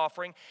burnt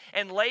offering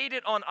and laid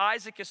it on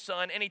Isaac his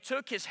son, and he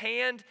took his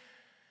hand,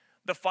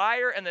 the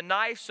fire and the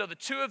knife, so the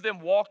 2 of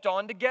them walked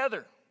on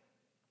together.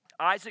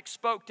 Isaac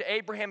spoke to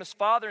Abraham his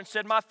father and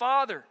said, my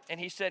father. And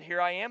he said,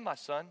 here I am, my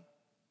son.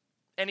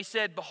 And he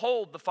said,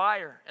 behold the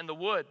fire and the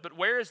wood, but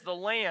where is the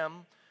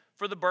lamb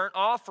for the burnt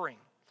offering?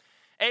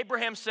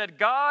 Abraham said,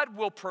 God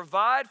will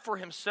provide for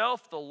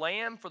himself the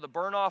lamb for the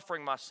burnt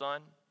offering, my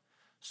son.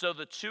 So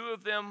the 2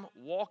 of them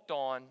walked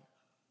on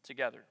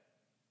together.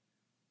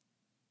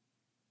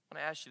 I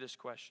want to ask you this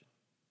question.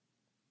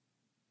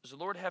 Does the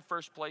Lord have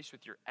first place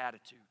with your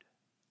attitude?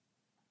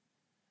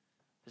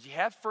 Does he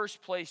have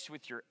first place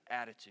with your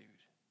attitude?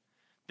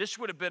 This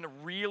would have been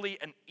really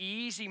an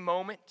easy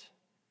moment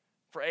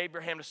for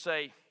Abraham to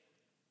say,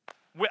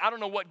 I don't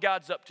know what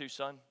God's up to,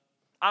 son.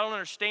 I don't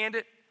understand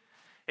it.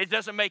 It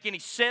doesn't make any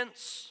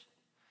sense.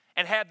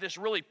 And have this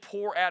really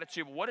poor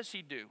attitude. But what does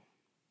he do?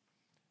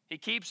 He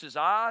keeps his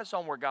eyes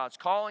on where God's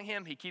calling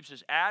him. He keeps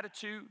his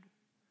attitude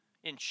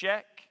in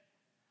check.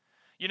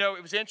 You know,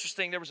 it was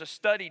interesting. There was a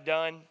study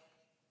done,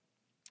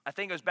 I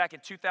think it was back in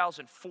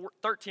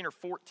 2013 or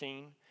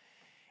 14.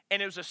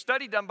 And it was a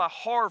study done by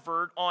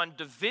Harvard on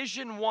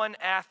Division I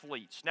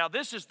athletes. Now,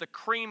 this is the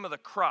cream of the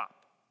crop.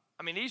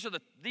 I mean, these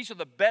are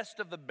the best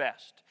of the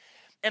best.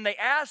 And they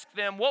asked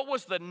them, what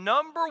was the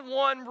number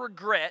one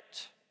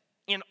regret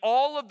in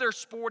all of their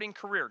sporting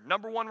career.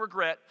 Number one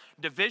regret,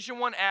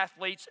 Division I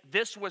athletes,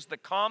 this was the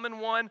common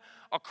one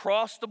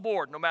across the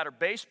board. No matter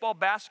baseball,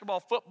 basketball,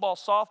 football,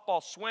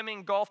 softball,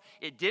 swimming, golf,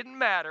 it didn't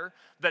matter.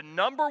 The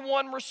number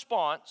one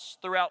response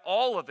throughout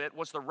all of it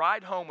was the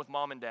ride home with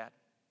mom and dad.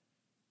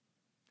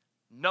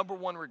 Number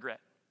one regret.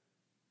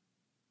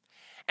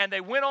 And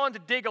they went on to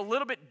dig a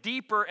little bit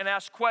deeper and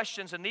ask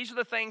questions, and these are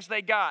the things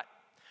they got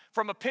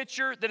from a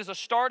pitcher that is a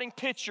starting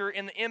pitcher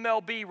in the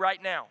MLB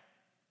right now.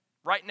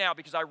 Right now,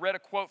 because I read a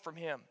quote from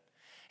him.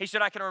 He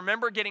said, I can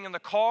remember getting in the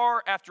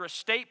car after a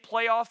state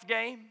playoff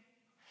game.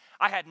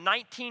 I had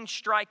 19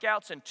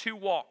 strikeouts and 2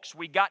 walks.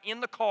 We got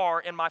in the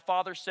car, and my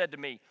father said to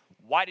me,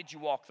 why did you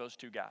walk those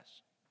 2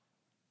 guys?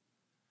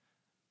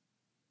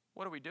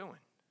 What are we doing?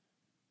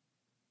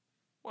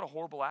 What a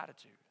horrible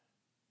attitude.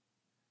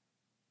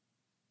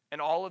 And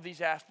all of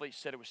these athletes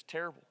said it was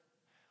terrible.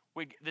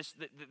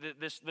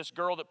 This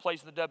girl that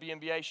plays in the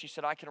WNBA, she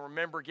said, I can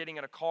remember getting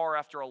in a car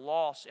after a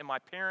loss, and my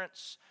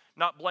parents,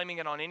 not blaming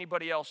it on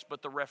anybody else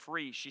but the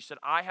referees. She said,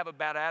 I have a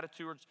bad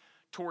attitude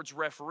towards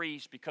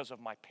referees because of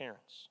my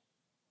parents.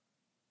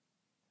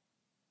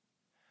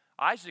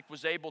 Isaac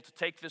was able to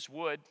take this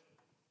wood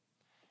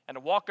and to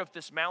walk up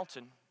this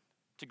mountain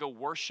to go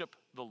worship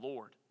the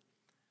Lord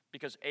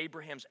because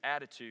Abraham's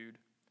attitude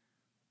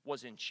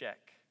was in check.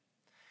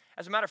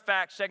 As a matter of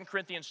fact, 2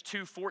 Corinthians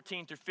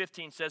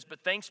 2:14-15 says,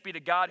 but thanks be to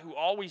God who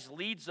always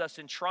leads us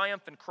in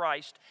triumph in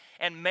Christ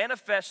and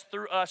manifests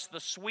through us the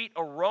sweet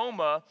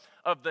aroma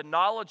of the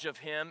knowledge of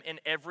him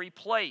in every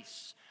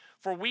place.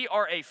 For we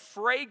are a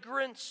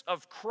fragrance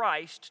of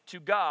Christ to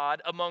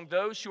God among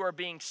those who are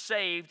being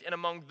saved and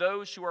among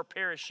those who are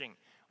perishing.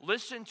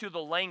 Listen to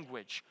the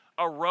language,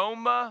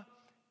 aroma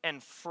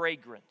and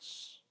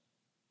fragrance.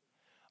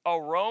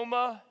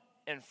 Aroma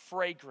and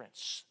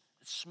fragrance.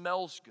 It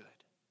smells good.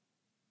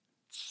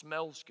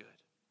 Smells good.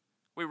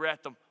 We were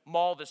at the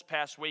mall this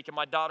past week, and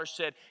my daughter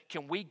said,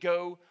 can we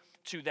go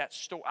to that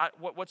store?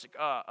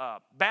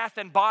 Bath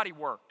and Body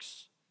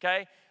Works,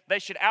 okay? They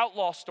should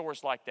outlaw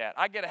stores like that.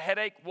 I get a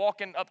headache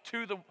walking up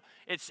to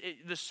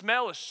the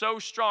smell is so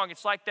strong.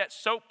 It's like that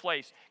soap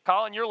place.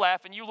 Colin, you're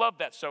laughing. You love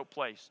that soap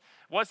place.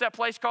 What's that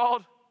place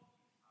called?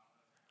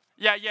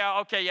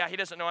 Okay, he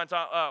doesn't know what I'm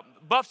talking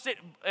Buff City.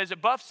 Is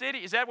it Buff City?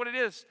 Is that what it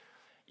is?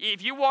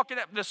 If you walk in,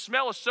 the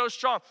smell is so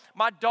strong.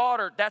 My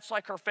daughter, that's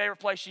like her favorite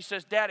place. She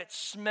says, Dad, it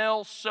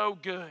smells so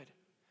good.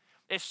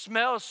 It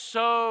smells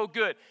so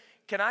good.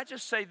 Can I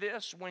just say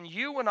this? When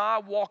you and I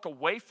walk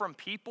away from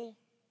people,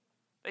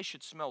 they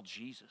should smell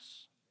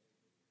Jesus.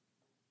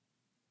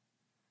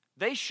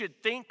 They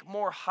should think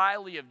more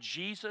highly of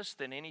Jesus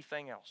than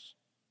anything else.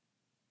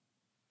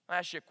 I'll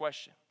ask you a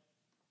question.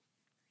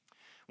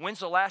 When's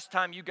the last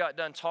time you got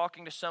done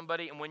talking to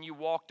somebody and when you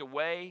walked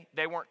away,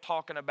 they weren't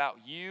talking about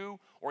you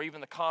or even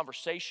the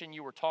conversation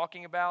you were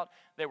talking about,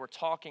 they were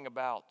talking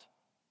about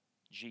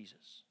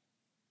Jesus?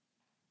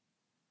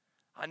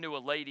 I knew a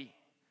lady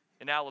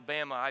in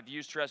Alabama. I've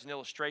used her as an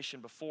illustration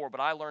before, but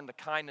I learned the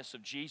kindness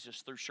of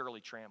Jesus through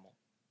Shirley Trammell.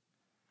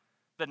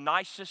 The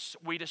nicest,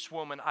 sweetest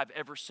woman I've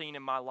ever seen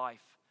in my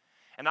life.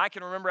 And I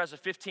can remember as a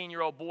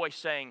 15-year-old boy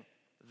saying,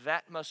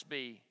 that must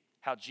be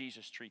how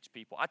Jesus treats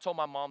people. I told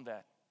my mom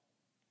that.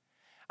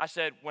 I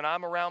said, when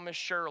I'm around Miss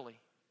Shirley,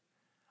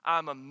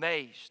 I'm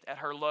amazed at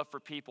her love for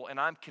people, and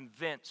I'm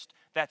convinced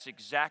that's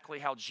exactly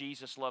how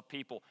Jesus loved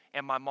people.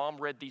 And my mom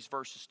read these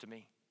verses to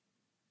me.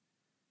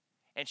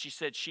 And she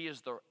said, she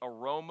is the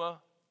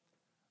aroma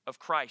of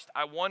Christ.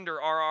 I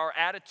wonder, are our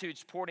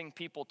attitudes pointing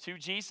people to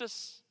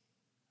Jesus,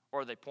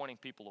 or are they pointing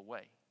people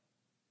away?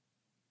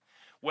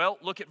 Well,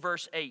 look at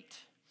verse 8.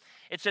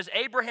 It says,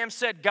 Abraham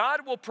said,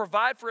 God will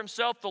provide for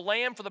himself the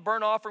lamb for the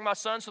burnt offering, my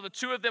son. So the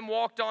two of them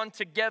walked on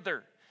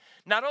together.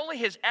 Not only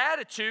his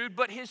attitude,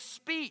 but his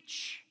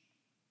speech.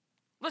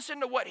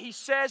 Listen to what he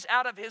says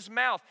out of his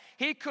mouth.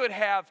 He could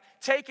have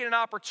taken an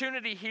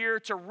opportunity here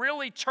to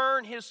really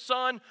turn his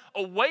son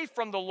away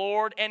from the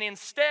Lord, and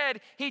instead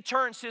he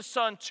turns his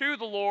son to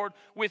the Lord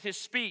with his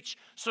speech.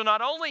 So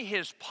not only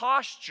his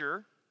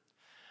posture,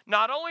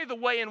 not only the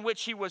way in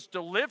which he was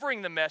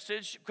delivering the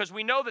message, because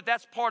we know that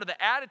that's part of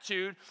the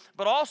attitude,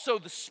 but also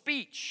the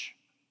speech.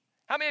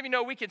 How many of you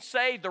know we can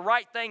say the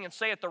right thing and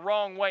say it the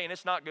wrong way, and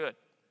it's not good?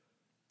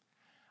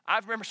 I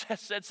remember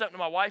said something to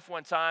my wife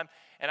one time,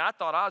 and I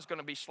thought I was going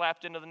to be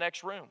slapped into the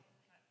next room.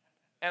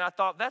 And I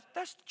thought,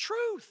 that's the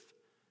truth.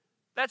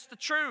 That's the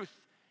truth.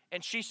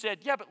 And she said,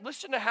 yeah, but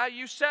listen to how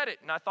you said it.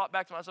 And I thought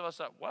back to myself, I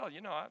thought, well,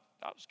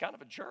 I was kind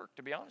of a jerk,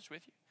 to be honest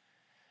with you.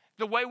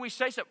 The way we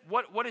say something,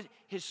 what is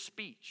his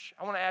speech?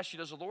 I want to ask you,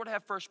 does the Lord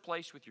have first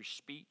place with your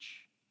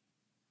speech?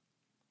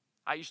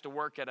 I used to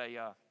work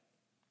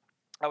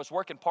I was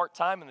working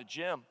part-time in the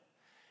gym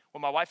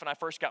when my wife and I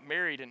first got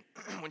married, and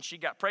when she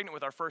got pregnant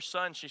with our first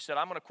son, she said,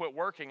 I'm going to quit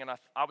working, and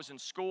I was in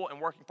school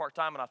and working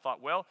part-time, and I thought,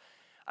 well,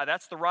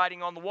 that's the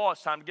writing on the wall.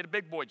 It's time to get a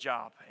big boy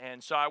job.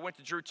 And so I went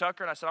to Drew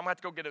Tucker, and I said, I'm going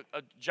to have to go get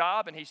a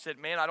job, and he said,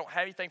 man, I don't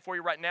have anything for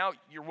you right now.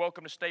 You're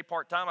welcome to stay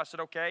part-time. I said,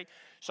 okay.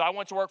 So I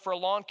went to work for a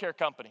lawn care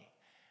company,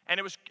 And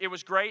it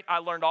was great. I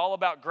learned all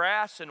about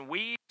grass and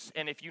weeds,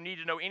 and if you need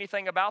to know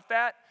anything about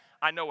that,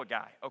 I know a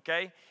guy,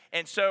 okay?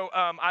 And so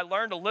I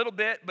learned a little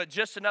bit, but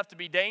just enough to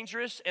be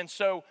dangerous. And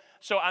so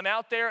I'm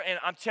out there, and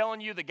I'm telling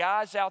you, the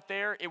guys out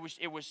there, it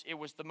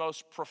was the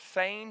most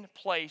profane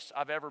place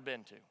I've ever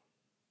been to.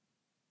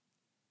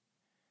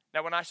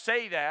 Now, when I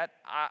say that,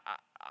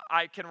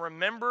 I can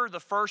remember the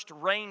first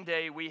rain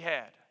day we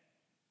had.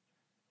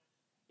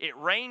 It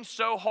rained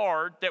so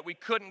hard that we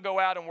couldn't go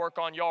out and work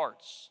on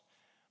yards.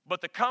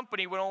 But the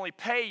company would only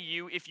pay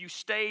you if you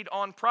stayed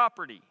on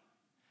property.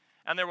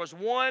 And there was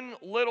one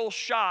little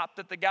shop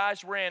that the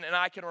guys were in, and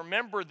I can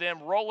remember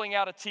them rolling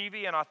out a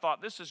TV, and I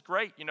thought, this is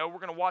great. You know, we're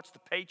going to watch The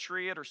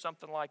Patriot or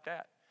something like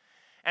that.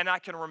 And I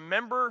can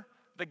remember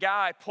the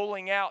guy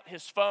pulling out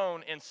his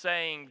phone and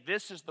saying,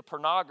 this is the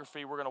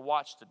pornography we're going to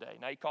watch today.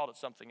 Now, he called it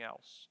something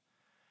else.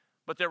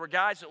 But there were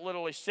guys that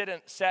literally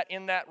sat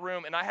in that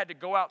room, and I had to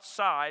go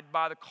outside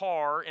by the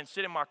car and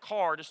sit in my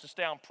car just to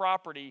stay on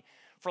property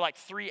for like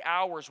 3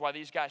 hours while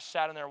these guys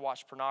sat in there and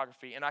watched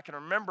pornography. And I can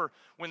remember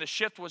when the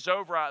shift was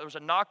over, there was a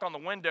knock on the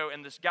window,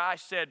 and this guy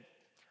said,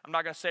 I'm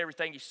not going to say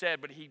everything he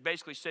said, but he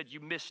basically said, you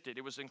missed it.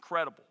 It was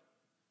incredible.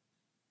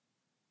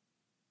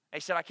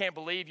 And he said, I can't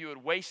believe you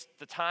would waste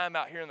the time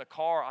out here in the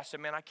car. I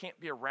said, man, I can't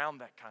be around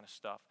that kind of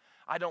stuff.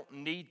 I don't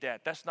need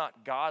that. That's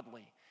not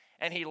godly.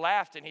 And he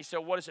laughed, and he said,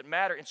 what does it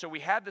matter? And so we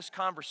had this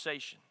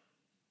conversation,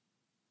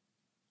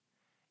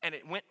 and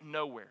it went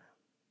nowhere.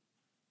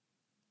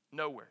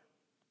 Nowhere.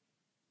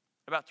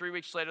 About 3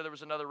 weeks later, there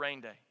was another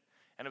rain day,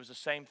 and it was the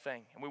same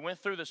thing. And we went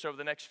through this over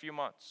the next few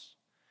months.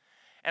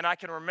 And I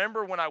can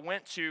remember when I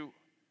went to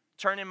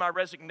turn in my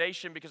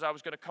resignation because I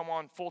was going to come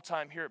on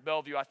full-time here at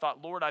Bellevue, I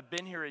thought, Lord, I've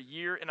been here a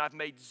year, and I've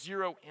made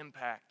zero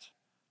impact.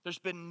 There's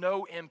been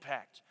no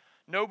impact.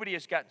 Nobody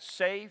has gotten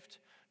saved.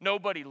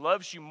 Nobody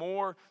loves you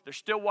more. They're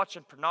still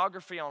watching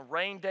pornography on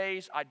rain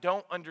days. I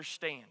don't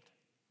understand.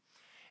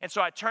 And so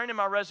I turned in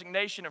my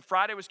resignation, and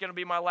Friday was going to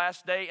be my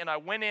last day, and I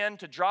went in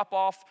to drop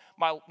off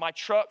my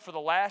truck for the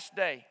last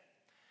day.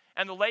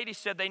 And the lady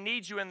said, they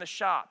need you in the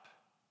shop.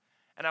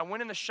 And I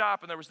went in the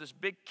shop, and there was this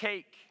big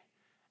cake,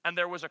 and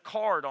there was a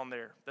card on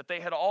there that they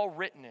had all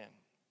written in.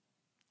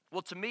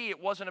 Well, to me,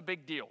 it wasn't a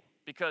big deal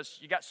because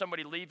you got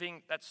somebody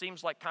leaving. That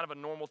seems like kind of a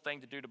normal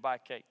thing to do to buy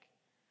cake.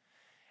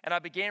 And I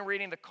began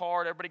reading the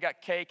card. Everybody got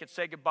cake and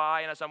said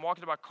goodbye. And as I'm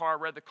walking to my car, I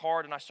read the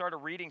card, and I started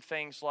reading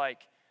things like,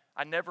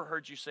 I never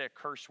heard you say a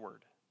curse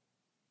word.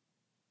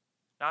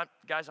 Now,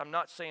 guys, I'm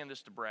not saying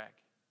this to brag.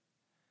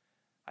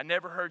 I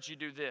never heard you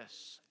do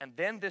this. And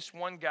then this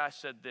one guy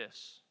said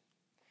this.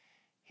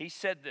 He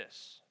said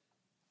this.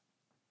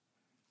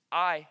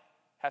 I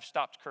have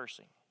stopped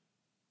cursing.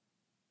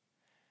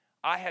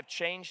 I have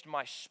changed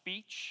my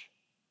speech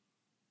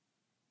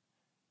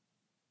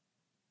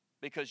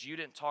because you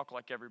didn't talk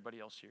like everybody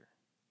else here.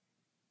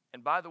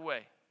 And by the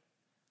way,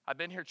 I've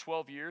been here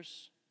 12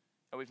 years,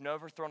 and we've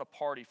never thrown a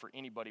party for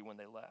anybody when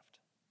they left.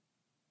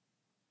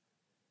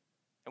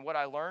 And what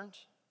I learned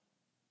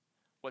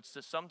was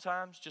that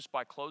sometimes just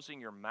by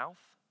closing your mouth,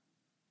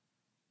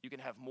 you can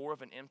have more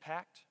of an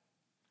impact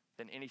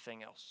than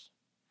anything else.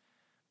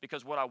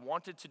 Because what I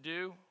wanted to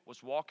do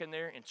was walk in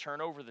there and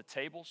turn over the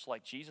tables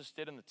like Jesus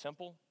did in the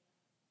temple.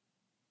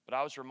 But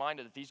I was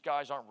reminded that these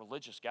guys aren't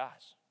religious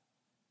guys.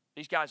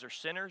 These guys are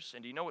sinners,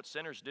 and do you know what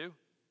sinners do?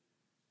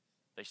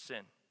 They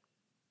sin.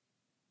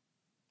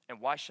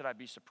 And why should I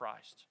be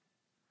surprised?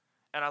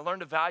 And I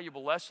learned a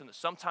valuable lesson that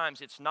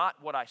sometimes it's not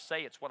what I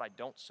say, it's what I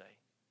don't say.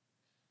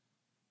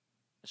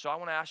 And so I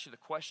want to ask you the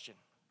question,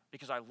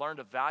 because I learned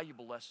a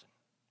valuable lesson.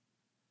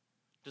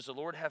 Does the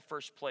Lord have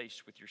first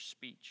place with your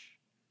speech?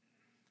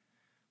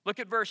 Look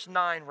at verse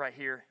 9 right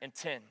here and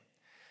 10.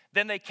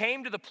 Then they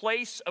came to the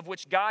place of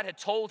which God had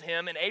told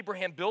him, and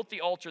Abraham built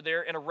the altar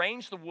there and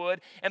arranged the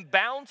wood and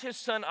bound his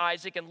son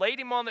Isaac and laid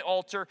him on the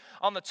altar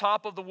on the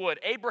top of the wood.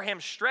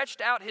 Abraham stretched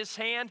out his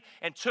hand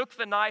and took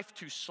the knife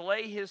to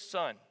slay his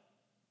son.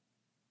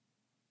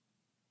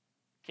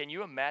 Can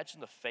you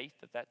imagine the faith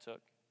that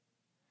took?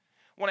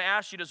 I want to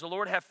ask you, does the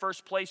Lord have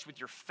first place with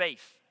your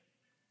faith?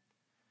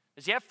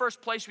 Does he have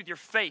first place with your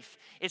faith?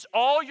 Is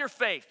all your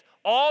faith,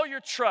 all your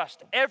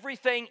trust,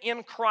 everything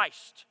in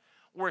Christ,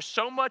 or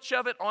so much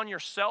of it on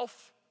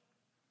yourself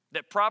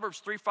that Proverbs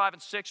 3, 5,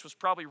 and 6 was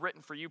probably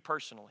written for you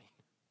personally?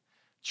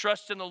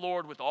 Trust in the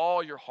Lord with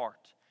all your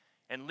heart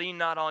and lean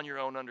not on your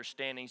own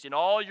understandings. In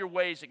all your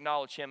ways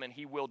acknowledge him, and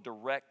he will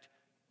direct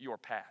your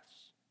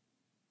paths.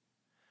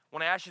 I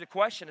want to ask you the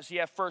question, does he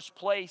have first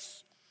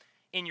place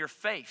in your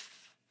faith?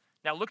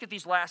 Now look at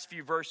these last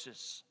few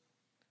verses.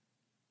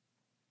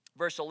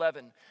 Verse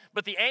 11,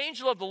 but the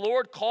angel of the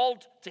Lord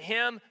called to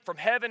him from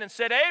heaven and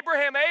said,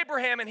 Abraham,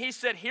 Abraham, and he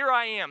said, here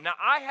I am. Now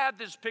I have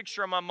this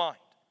picture in my mind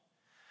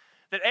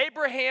that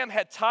Abraham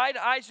had tied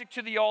Isaac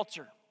to the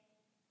altar.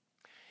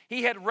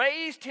 He had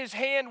raised his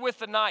hand with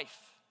the knife.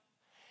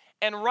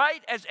 And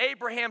right as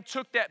Abraham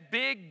took that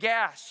big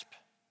gasp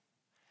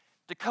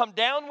to come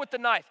down with the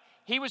knife,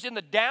 he was in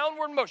the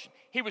downward motion.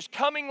 He was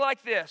coming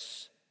like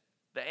this.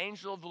 The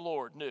angel of the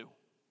Lord knew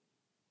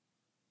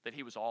that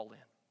he was all in.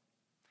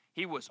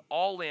 He was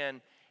all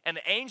in, And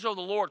the angel of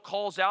the Lord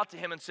calls out to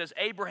him and says,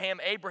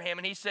 Abraham, Abraham.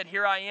 And he said,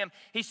 here I am.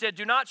 He said,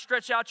 do not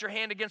stretch out your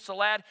hand against the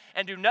lad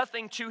and do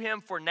nothing to him.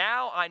 For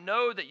now I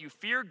know that you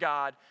fear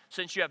God,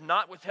 since you have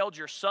not withheld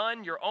your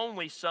son, your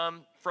only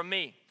son, from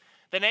me.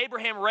 Then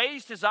Abraham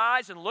raised his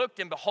eyes and looked,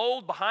 and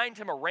behold, behind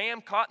him a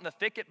ram caught in the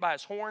thicket by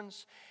his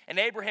horns. And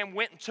Abraham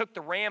went and took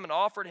the ram and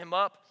offered him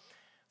up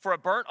for a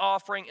burnt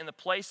offering in the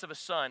place of a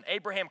son.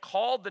 Abraham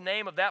called the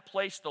name of that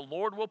place, the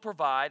Lord will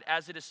provide,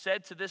 as it is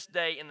said to this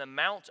day, in the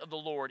mount of the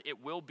Lord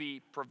it will be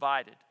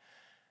provided.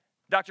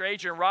 Dr.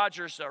 Adrian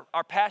Rogers,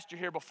 our pastor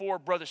here before,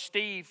 Brother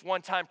Steve,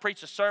 one time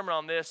preached a sermon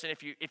on this, and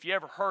if you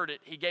ever heard it,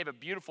 he gave a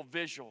beautiful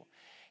visual.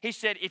 He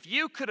said, if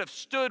you could have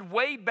stood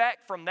way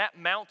back from that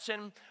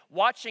mountain,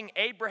 watching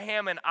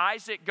Abraham and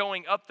Isaac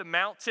going up the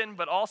mountain,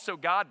 but also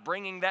God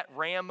bringing that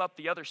ram up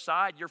the other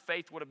side, your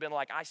faith would have been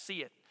like, I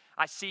see it.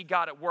 I see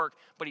God at work,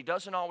 but he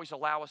doesn't always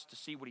allow us to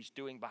see what he's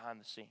doing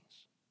behind the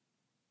scenes.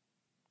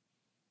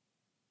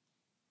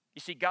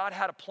 You see, God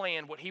had a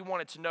plan. What he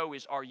wanted to know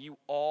is, are you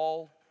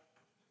all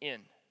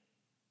in?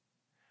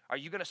 Are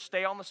you going to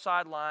stay on the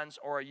sidelines,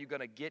 or are you going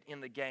to get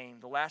in the game?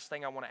 The last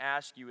thing I want to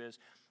ask you is,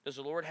 does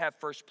the Lord have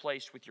first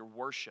place with your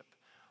worship?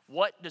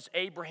 What does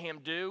Abraham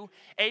do?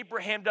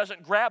 Abraham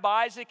doesn't grab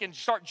Isaac and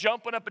start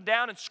jumping up and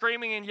down and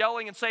screaming and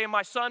yelling and saying,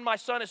 my son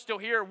is still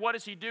here. What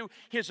does he do?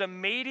 His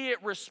immediate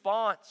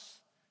response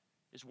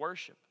is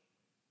worship.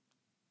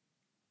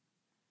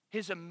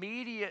 His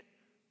immediate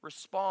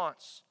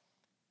response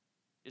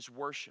is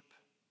worship.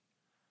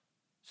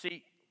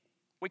 See,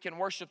 we can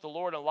worship the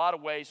Lord in a lot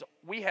of ways.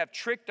 We have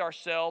tricked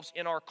ourselves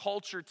in our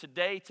culture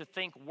today to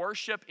think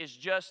worship is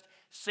just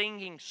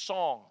singing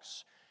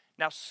songs.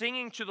 Now,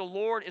 singing to the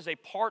Lord is a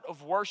part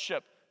of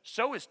worship.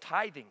 So is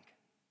tithing.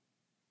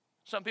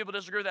 Some people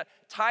disagree with that.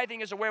 Tithing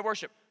is a way of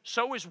worship.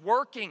 So is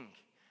working.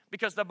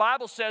 Because the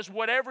Bible says,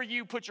 whatever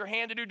you put your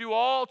hand to do, do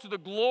all to the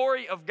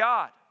glory of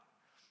God.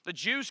 The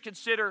Jews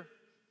consider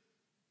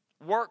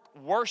work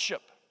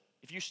worship,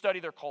 if you study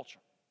their culture.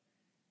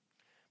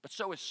 But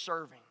so is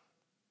serving.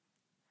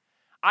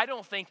 I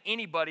don't think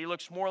anybody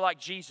looks more like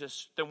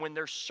Jesus than when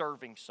they're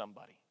serving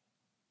somebody.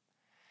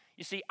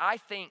 You see, I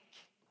think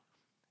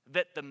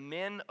that the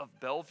men of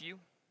Bellevue,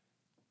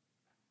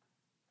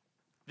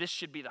 this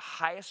should be the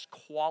highest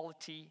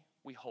quality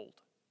we hold.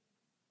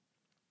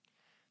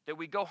 That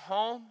we go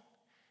home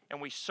and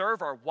we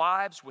serve our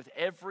wives with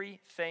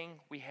everything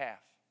we have.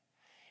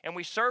 And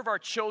we serve our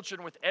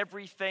children with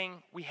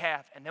everything we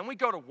have. And then we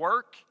go to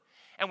work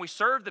and we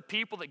serve the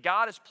people that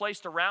God has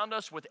placed around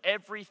us with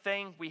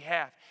everything we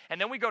have. And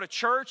then we go to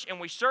church and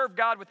we serve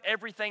God with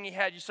everything he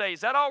had. You say,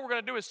 is that all we're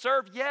going to do is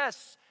serve?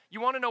 Yes. You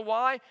want to know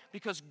why?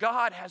 Because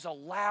God has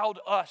allowed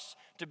us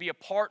to be a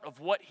part of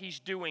what he's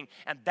doing,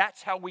 and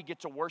that's how we get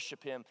to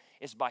worship him,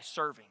 is by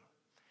serving.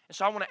 And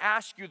so I want to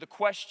ask you the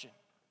question,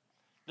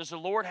 does the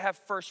Lord have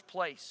first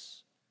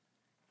place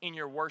in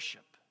your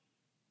worship?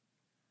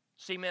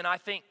 See, men, I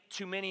think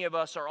too many of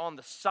us are on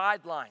the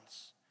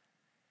sidelines,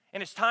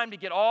 and it's time to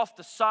get off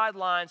the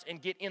sidelines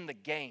and get in the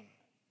game.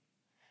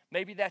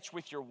 Maybe that's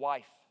with your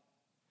wife.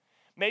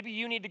 Maybe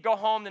you need to go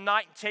home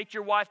tonight and take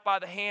your wife by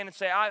the hand and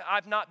say,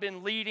 I've not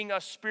been leading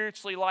us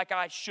spiritually like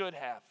I should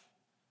have.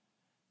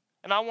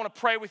 And I want to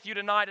pray with you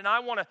tonight, and I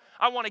want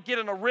to get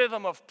in a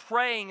rhythm of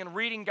praying and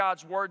reading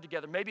God's word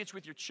together. Maybe it's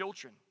with your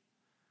children.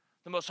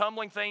 The most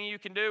humbling thing you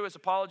can do is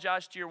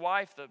apologize to your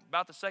wife.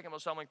 About the second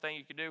most humbling thing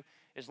you can do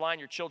is line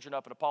your children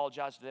up and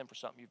apologize to them for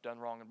something you've done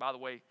wrong. And by the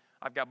way,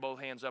 I've got both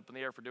hands up in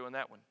the air for doing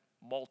that one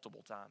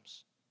multiple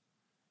times.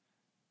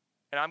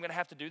 And I'm going to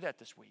have to do that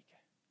this week.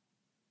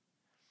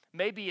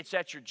 Maybe it's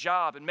at your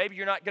job, and maybe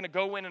you're not going to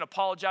go in and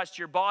apologize to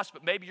your boss,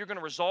 but maybe you're going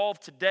to resolve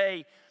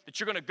today that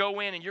you're going to go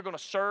in and you're going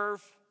to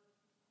serve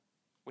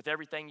with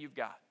everything you've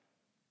got.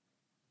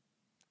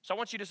 So I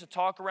want you just to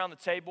talk around the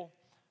table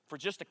for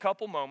just a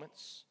couple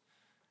moments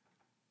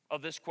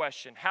of this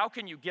question. How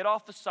can you get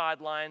off the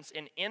sidelines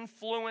and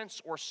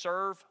influence or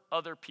serve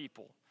other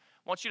people?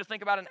 I want you to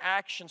think about an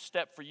action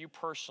step for you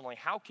personally.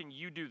 How can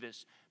you do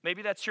this?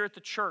 Maybe that's here at the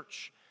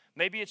church.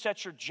 Maybe it's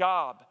at your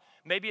job.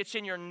 Maybe it's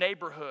in your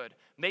neighborhood.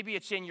 Maybe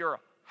it's in your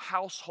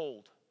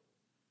household.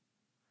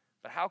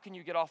 But how can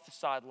you get off the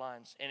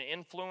sidelines and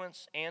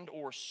influence and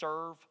or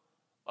serve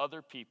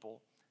other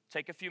people?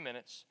 Take a few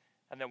minutes,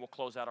 and then we'll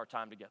close out our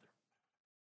time together.